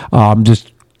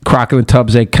 Just Crockett and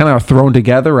Tubbs, they kind of are thrown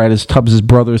together, right? As Tubbs'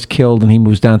 brother is killed and he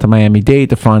moves down to Miami-Dade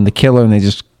to find the killer, and they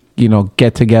just,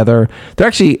 get together. They're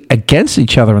actually against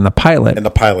each other in the pilot. In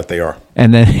the pilot, they are.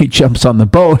 And then he jumps on the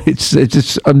boat. It's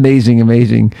just amazing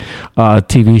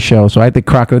TV show. So I think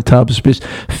Crockett and Tubbs, just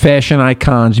fashion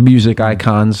icons, music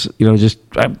icons.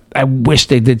 I wish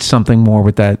they did something more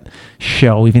with that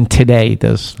show. Even today,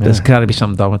 there's got to be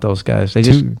something done with those guys. They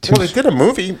just Well, they did a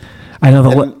movie. I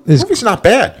know And the movie's not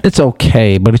bad. it's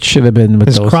okay, but it should have been with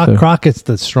Is those two. Crockett's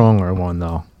the stronger one,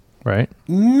 though, right?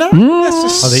 Not Are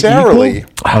necessarily. they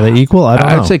equal? Are they equal? I don't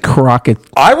know. I'd say Crockett.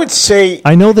 I would say.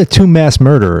 I know they're two mass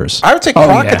murderers. I would say Oh,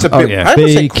 Crockett's yeah. a bit. Oh, yeah. I would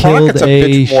They say killed Crockett's a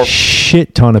a bit more.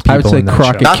 shit ton of people. I would say in that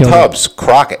Crockett show. Not killed- Tubbs.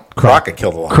 Crockett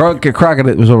killed a lot. Crockett,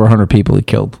 it was over 100 people he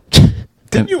killed.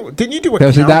 Didn't you do a There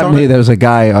was count on it? there was a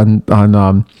guy on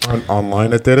Online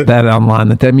that did it? that online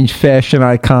that means fashion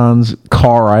icons,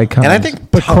 car icons. And I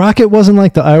think But Crockett wasn't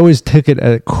like I always took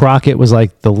it. Crockett was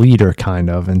like the leader, kind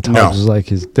of, and Tubbs No. was like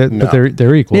his. But No.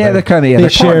 they're equal. Yeah, they're kinda- yeah, they they're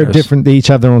share partners. different. They each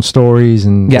have their own stories,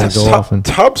 and Yes. they go off. And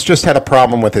Tubbs just had a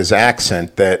problem with his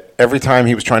accent that every time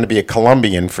he was trying to be a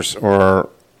Colombian or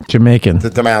Jamaican. the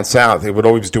down south, he would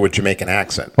always do a Jamaican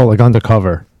accent. like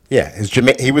undercover. Yeah,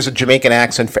 he was a Jamaican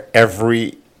accent for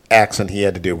every accent he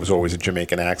had to do was always a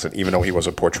Jamaican accent, even though he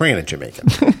wasn't portraying a Jamaican.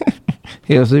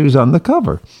 He was on the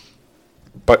cover.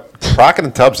 But Crockett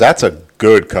and Tubbs, that's a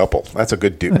good couple. That's a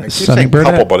good duo. I keep Sonny saying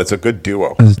Burnett. couple, but it's a good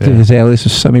duo. His alias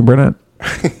is Sonny Burnett.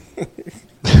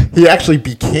 He actually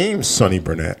became Sonny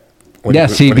Burnett. when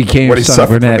Yes, he became when he Sonny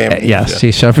suffered from Burnett. amnesia. Yes,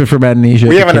 he suffered from amnesia.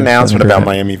 We have an became announcement Sonny about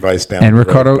Burnett. Miami Vice down And the road,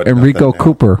 Ricardo but and Rico nothing now.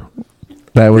 Cooper.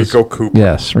 That was Rico Cooper.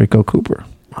 Yes, Rico Cooper.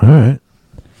 All right.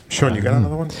 Sean, you got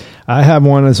another one? I have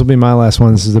one. This will be my last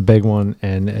one. This is a big one,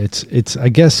 and it's. I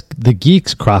guess the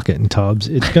geeks, Crockett and Tubbs.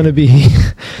 It's going to be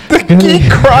Geek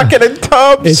Crockett and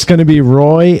Tubbs. It's going to be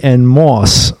Roy and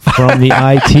Moss from the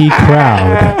IT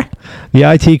Crowd. The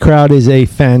IT Crowd is a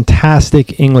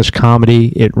fantastic English comedy.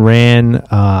 It ran,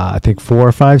 I think, 4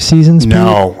 or 5 seasons. Pete?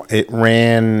 No, it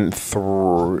ran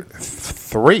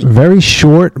three, Very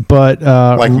short, but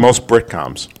like most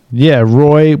Britcoms. yeah,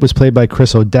 Roy was played by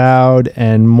Chris O'Dowd,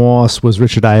 and Moss was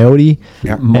Richard Iotti.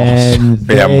 Yeah, Moss. And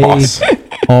Yeah, they Moss.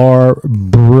 are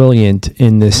brilliant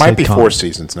in this Might be sitcom. 4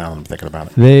 seasons now that I'm thinking about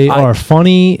it. They are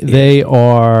funny. They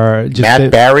are just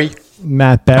Matt Barry.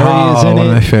 Matt Barry is Oh, in one it.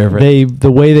 of my favorite.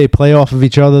 The way they play off of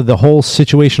each other, the whole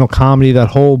situational comedy, that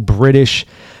whole British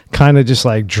kind of just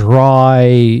like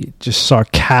dry, just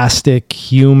sarcastic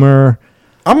humor.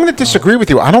 I'm going to disagree with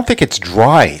you. I don't think it's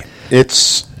dry.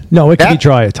 It's No, it can be That-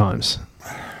 dry at times.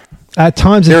 At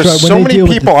times, it's there's dry. When so they many deal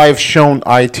with people I've shown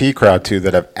IT Crowd to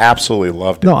that have absolutely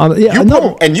loved it. No, yeah, you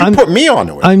no, I'm- put me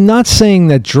onto it. I'm not saying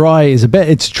that dry is a bad.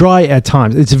 It's dry at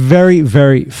times. It's very,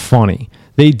 very funny.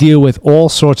 They deal with all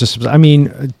sorts of. I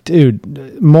mean,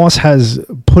 dude, Moss has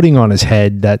pudding on his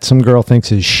head that some girl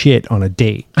thinks is shit on a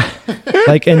date.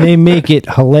 And they make it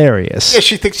hilarious. Yeah,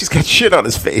 she thinks she's got shit on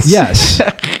his face. Yes.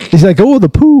 He's like, oh, the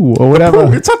poo or whatever.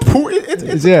 Poo. It's not poo.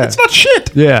 It's Yeah. not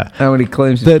shit. Yeah. And when he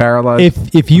claims he's That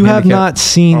paralyzed. if you have handicapped. not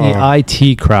seen the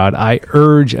IT Crowd, I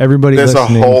urge everybody There's a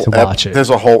listening whole to watch it. There's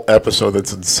a whole episode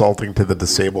that's insulting to the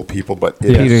disabled people, but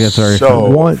it Peter is gets very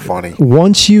so funny.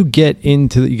 Once you get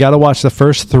into you got to watch the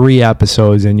first 3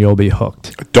 episodes and you'll be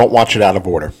hooked. Don't watch it out of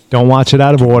order. Don't watch it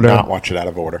out of order. Not watch it out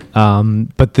of order.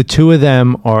 But the two of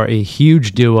them are a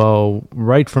huge duo,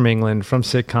 right from England, from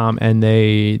sitcom, and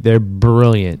they're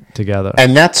brilliant together.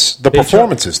 And that's the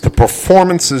performances. The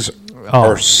performances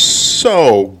are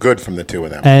so good from the two of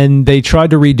them. And they tried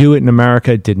to redo it in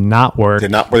America. It did not work.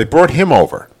 Did not. Well, they brought him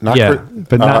over. Not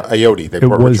but not Ayoade. They It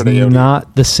brought was Richard Ayoade.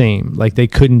 not the same. Like they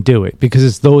couldn't do it because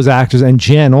it's those actors and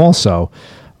Jen also.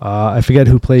 I forget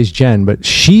who plays Jen, but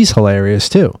she's hilarious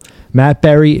too. Matt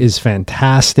Berry is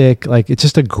fantastic. Like it's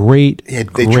just a great, They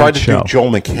great tried to show. do Joel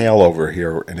McHale over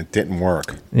here, and it didn't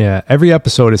work. Yeah, every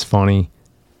episode is funny.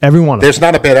 Every one of There's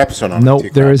them. not a bad episode on Nope,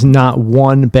 IT there Crowd. is not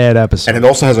one bad episode. And it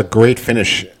also has a great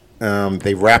finish.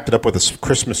 They wrapped it up with a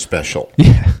Christmas special.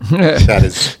 Yeah. That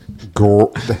is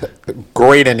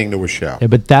great ending to a show. Yeah,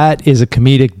 but that is a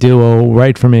comedic duo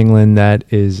right from England that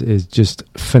is just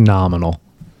phenomenal.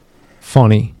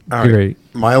 Funny. All right. Great.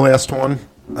 My last one,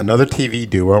 another TV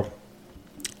duo,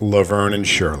 Laverne and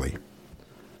Shirley.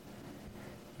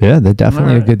 Yeah, they're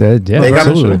definitely a good. Yeah,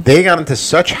 absolutely. They got into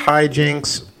such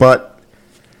hijinks, but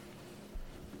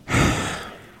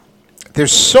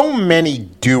there's so many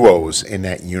duos in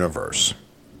that universe,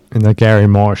 And that Gary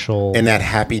Marshall. in that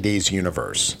Happy Days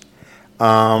universe.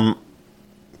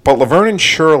 But Laverne and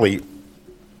Shirley,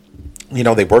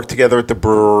 they work together at the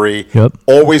brewery. Yep.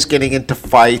 Always getting into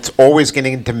fights, always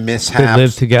getting into mishaps.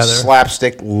 live together.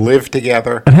 Slapstick, live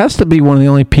together. It has to be one of the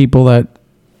only people that.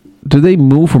 Do they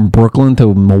move from Brooklyn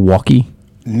to Milwaukee?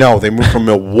 No, they moved from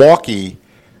Milwaukee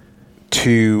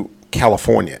to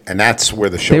California, and that's where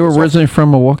the show They were goes off. originally from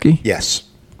Milwaukee? Yes.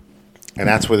 And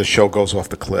that's where the show goes off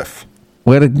the cliff.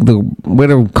 Where did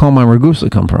Colmine Ragusa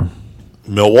come from?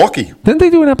 Milwaukee. Didn't they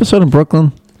do an episode in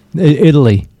Brooklyn?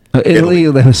 Italy. Italy.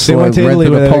 They They went to Italy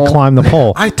where they climbed the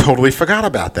pole. I totally forgot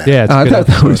about that. Yeah, it's a I good thought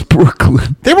that episode. was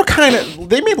Brooklyn. They were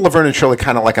they made Laverne and Shirley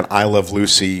kind of like an I Love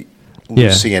Lucy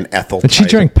and Ethel. And she type.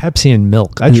 drank Pepsi and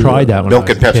milk. I tried that when Milk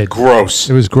I was and a Pepsi. kid. Gross.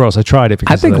 It was gross. I tried it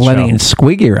because I think of that Lenny show. and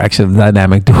Squiggy are actually the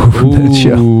dynamic duo from that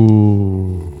show.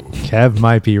 Ooh, Kev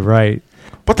might be right,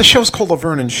 But the show's called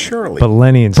Laverne and Shirley. but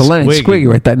Lenny and So Lenny and Squiggy.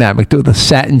 Squiggy are dynamic duo. The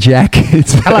satin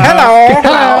jackets.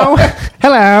 Hello.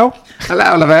 Hello.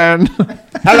 Hello, Laverne.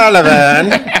 Hello, Laverne.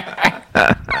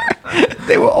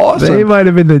 They were awesome. They might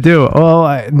have been the duo. Well,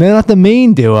 they're not the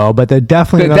main duo, but they're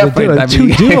definitely They're another duo.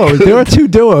 definitely- Two duos. There are two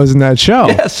duos in that show.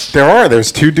 Yes.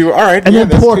 There's two duo. All right. And yeah, then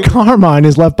there's poor two. Carmine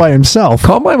is left by himself.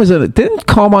 Carmine was in it. Didn't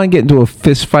Carmine get into a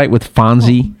fist fight with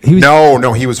Fonzie? He was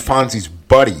No, he was Fonzie's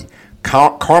buddy.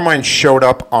 Carmine showed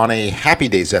up on a Happy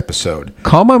Days episode.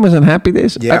 Carmine was in Happy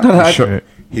Days? I thought Yeah,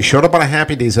 he showed up on a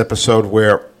Happy Days episode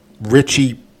where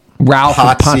Richie, Ralph and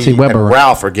Potsy, Potsy Weber. and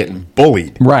Ralph are getting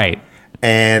bullied. Right.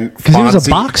 And because he was a Fonzie-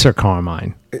 boxer,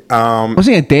 Carmine. Was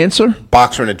he a dancer?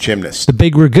 boxer and a gymnast. The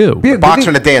big ragu. Yeah, Boxer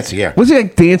and a dancer, yeah. Was he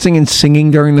like dancing and singing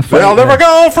during the fight? They'll never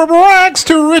go from rags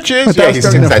to riches. Yeah, That he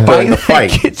was sings that during the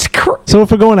fight. It's crazy. So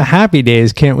if we're going to Happy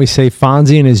Days, can't we say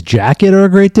Fonzie and his jacket are a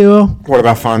great duo? What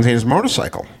about Fonzie and his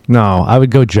motorcycle? No, I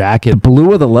would go jacket.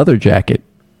 Blue or the leather jacket?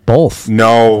 Both.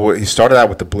 No, he started out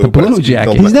with the blue. The blue but it's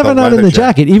jacket. He's never not in leather the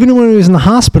jacket. Even when he was in the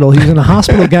hospital, he was in a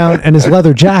hospital gown and his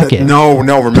leather jacket. No.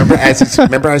 Remember as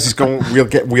he's going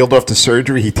get wheeled off to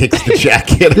surgery, he takes the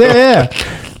jacket. Yeah.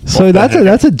 So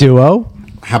that's a duo.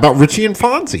 How about Richie and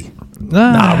Fonzie?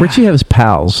 Nah, Richie had his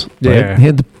pals. Right? Yeah. He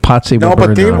had the Potsy No, Weber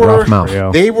but they and were Ralph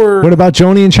Mouth. they were. What about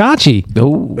Joni and Chachi?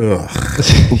 Oh,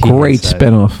 great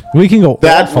spinoff. We can go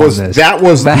That off on was this.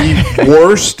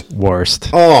 the Worst.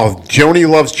 Oh, Joni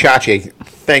loves Chachi.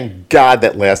 Thank God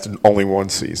that lasted only one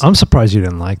season. I'm surprised you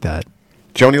didn't like that.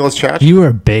 Joni loves Chachi. You were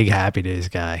a big Happy Days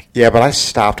guy. Yeah, but I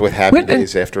stopped with Happy When-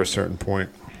 Days after a certain point.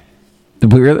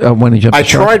 When he jumped I the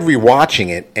shark? tried rewatching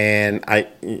it, and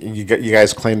you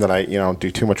guys claim that I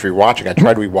do too much rewatching. I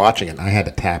tried rewatching it, and I had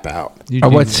to tap out.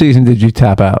 What season did you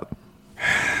tap out?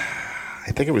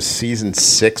 I think it was season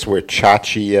 6 where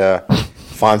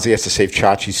Fonzie has to save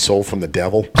Chachi's soul from the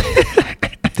devil.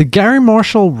 Did Gary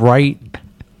Marshall write,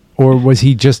 or was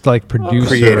he just like producer?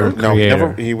 Creator. or No,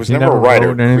 creator? he was never a writer.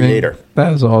 wrote anything? Creator.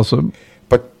 That was awesome.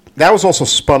 But that was also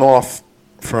spun off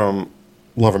from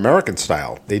Love American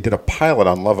Style. They did a pilot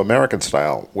on Love American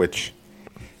Style, which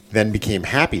then became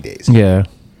Happy Days. Yeah.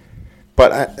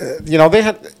 But, they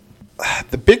had...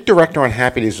 The big director on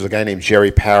Happy Days was a guy named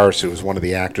Jerry Paris, who was one of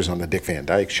the actors on the Dick Van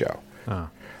Dyke Show.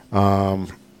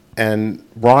 And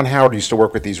Ron Howard used to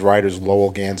work with these writers, Lowell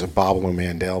Gans and Babalu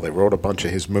Mandel. They wrote a bunch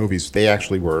of his movies. They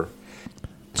actually were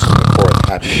some of the core of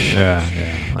Happy Days.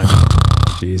 Yeah.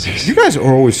 Jesus. You guys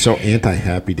are always so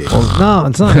anti-Happy Days. No,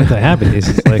 it's not the Happy Days.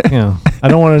 It's like, I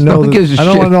don't want to know. No one gives a I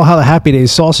don't shit. want to know how the Happy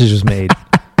Days sausage was made.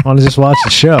 I want to just watch the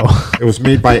show. It was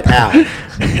made by Al.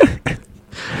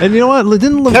 And you know what?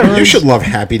 Didn't Kevin, Laverne's, you should love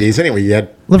Happy Days anyway. You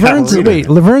had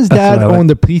Laverne's dad what I like.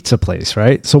 owned a pizza place,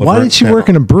 right? So why Laverne- did she yeah. work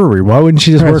in a brewery? Why wouldn't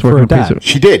she just Right, work work for her in a dad? pizza-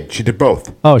 She did. She did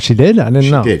both. Oh, she did? I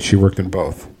didn't know. She did. She worked in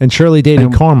both. And Shirley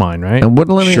dated Carmine, right? And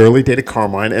wouldn't Lenny, Shirley dated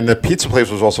Carmine, and the pizza place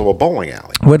was also a bowling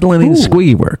alley. where'd Lenny and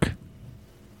Squiggy work?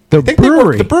 The I think they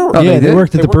worked at the brewery. Yeah, they they did?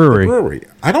 worked at the brewery.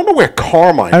 I don't know where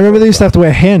Carmine. I remember they worked, used to have to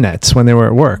wear hairnets when they were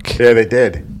at work, though. Yeah, they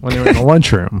did. when they were in the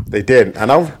lunchroom. They did.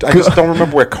 And I just don't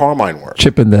remember where Carmine worked.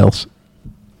 Chippendales.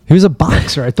 He was a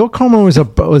boxer. I thought Carmine was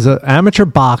an amateur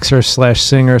boxer /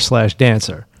 singer /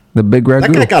 dancer. The Big That guy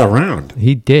Ragu. got around.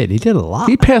 He did. He did a lot.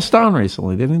 He passed on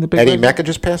recently, didn't he? The Big Eddie Ragu? Mecca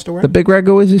just passed away. The Big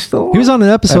Ragu, is he still alive? He was on an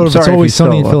episode I'm of sorry It's if Always he's still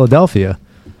Sunny in alive. Philadelphia.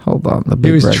 Hold on. The He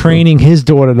Big was Ragu. training his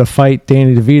daughter to fight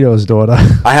Danny DeVito's daughter.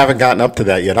 I haven't gotten up to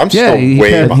that yet. I'm Yeah, still way he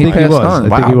behind. passed was. on. I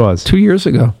think Wow. he was. 2 years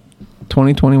ago.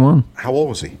 2021. How old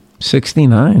was he?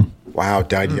 69. Wow,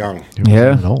 died young.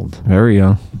 Yeah. Getting old. Very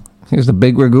young. He was the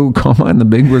Big Ragu. Come on, the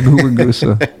Big Ragu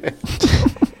Ragusa.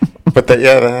 But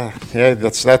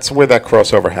that's where that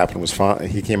crossover happened. Was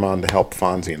he came on to help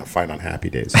Fonzie in a fight on Happy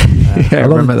Days? Yeah, I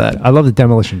remember that. I love the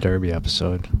Demolition Derby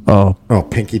episode. Oh, Oh,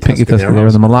 Pinky Pinky Tuscadero.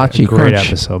 Tuscadero, the Malachi Great Crunch.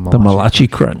 episode, The Malachi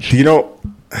Crunch. Do you know?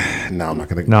 No, I'm not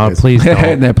going to. No, please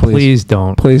don't. No, please. Please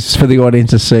don't. Please, for the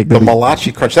audience's sake. The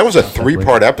Malachi Crunch. That was a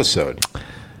 3-part episode.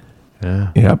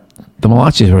 Yeah. Yep. The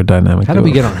Malachis were dynamic. How did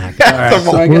we duo. get on that?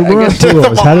 So I We're on guess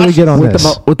duos. How did we get on with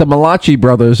this? with the Malachi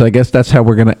brothers, I guess that's how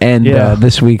we're going to end Yeah.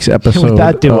 this week's episode With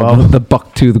that duo. of the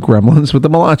Bucktooth Gremlins with the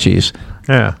Malachis.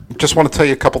 Yeah. Just want to tell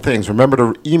you a couple things. Remember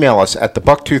to email us at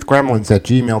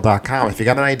thebucktoothgremlins@gmail.com. If you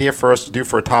got an idea for us to do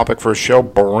for a topic for a show,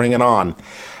 bring it on.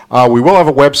 We will have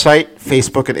a website,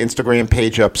 Facebook, and Instagram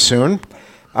page up soon.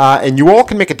 And you all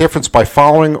can make a difference by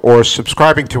following or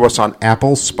subscribing to us on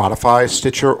Apple, Spotify,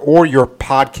 Stitcher, or your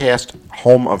podcast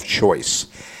home of choice.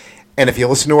 And if you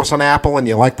listen to us on Apple and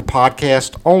you like the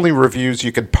podcast, only reviews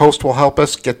you can post will help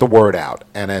us get the word out.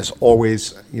 And as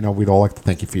always, we'd all like to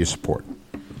thank you for your support.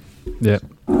 Yeah.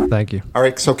 Thank you. All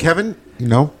right. So, Kevin,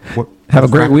 have a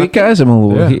great week, guys. And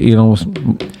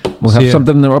we'll have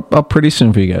something up pretty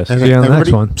soon for you guys. See you on the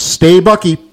next one. Stay Bucky.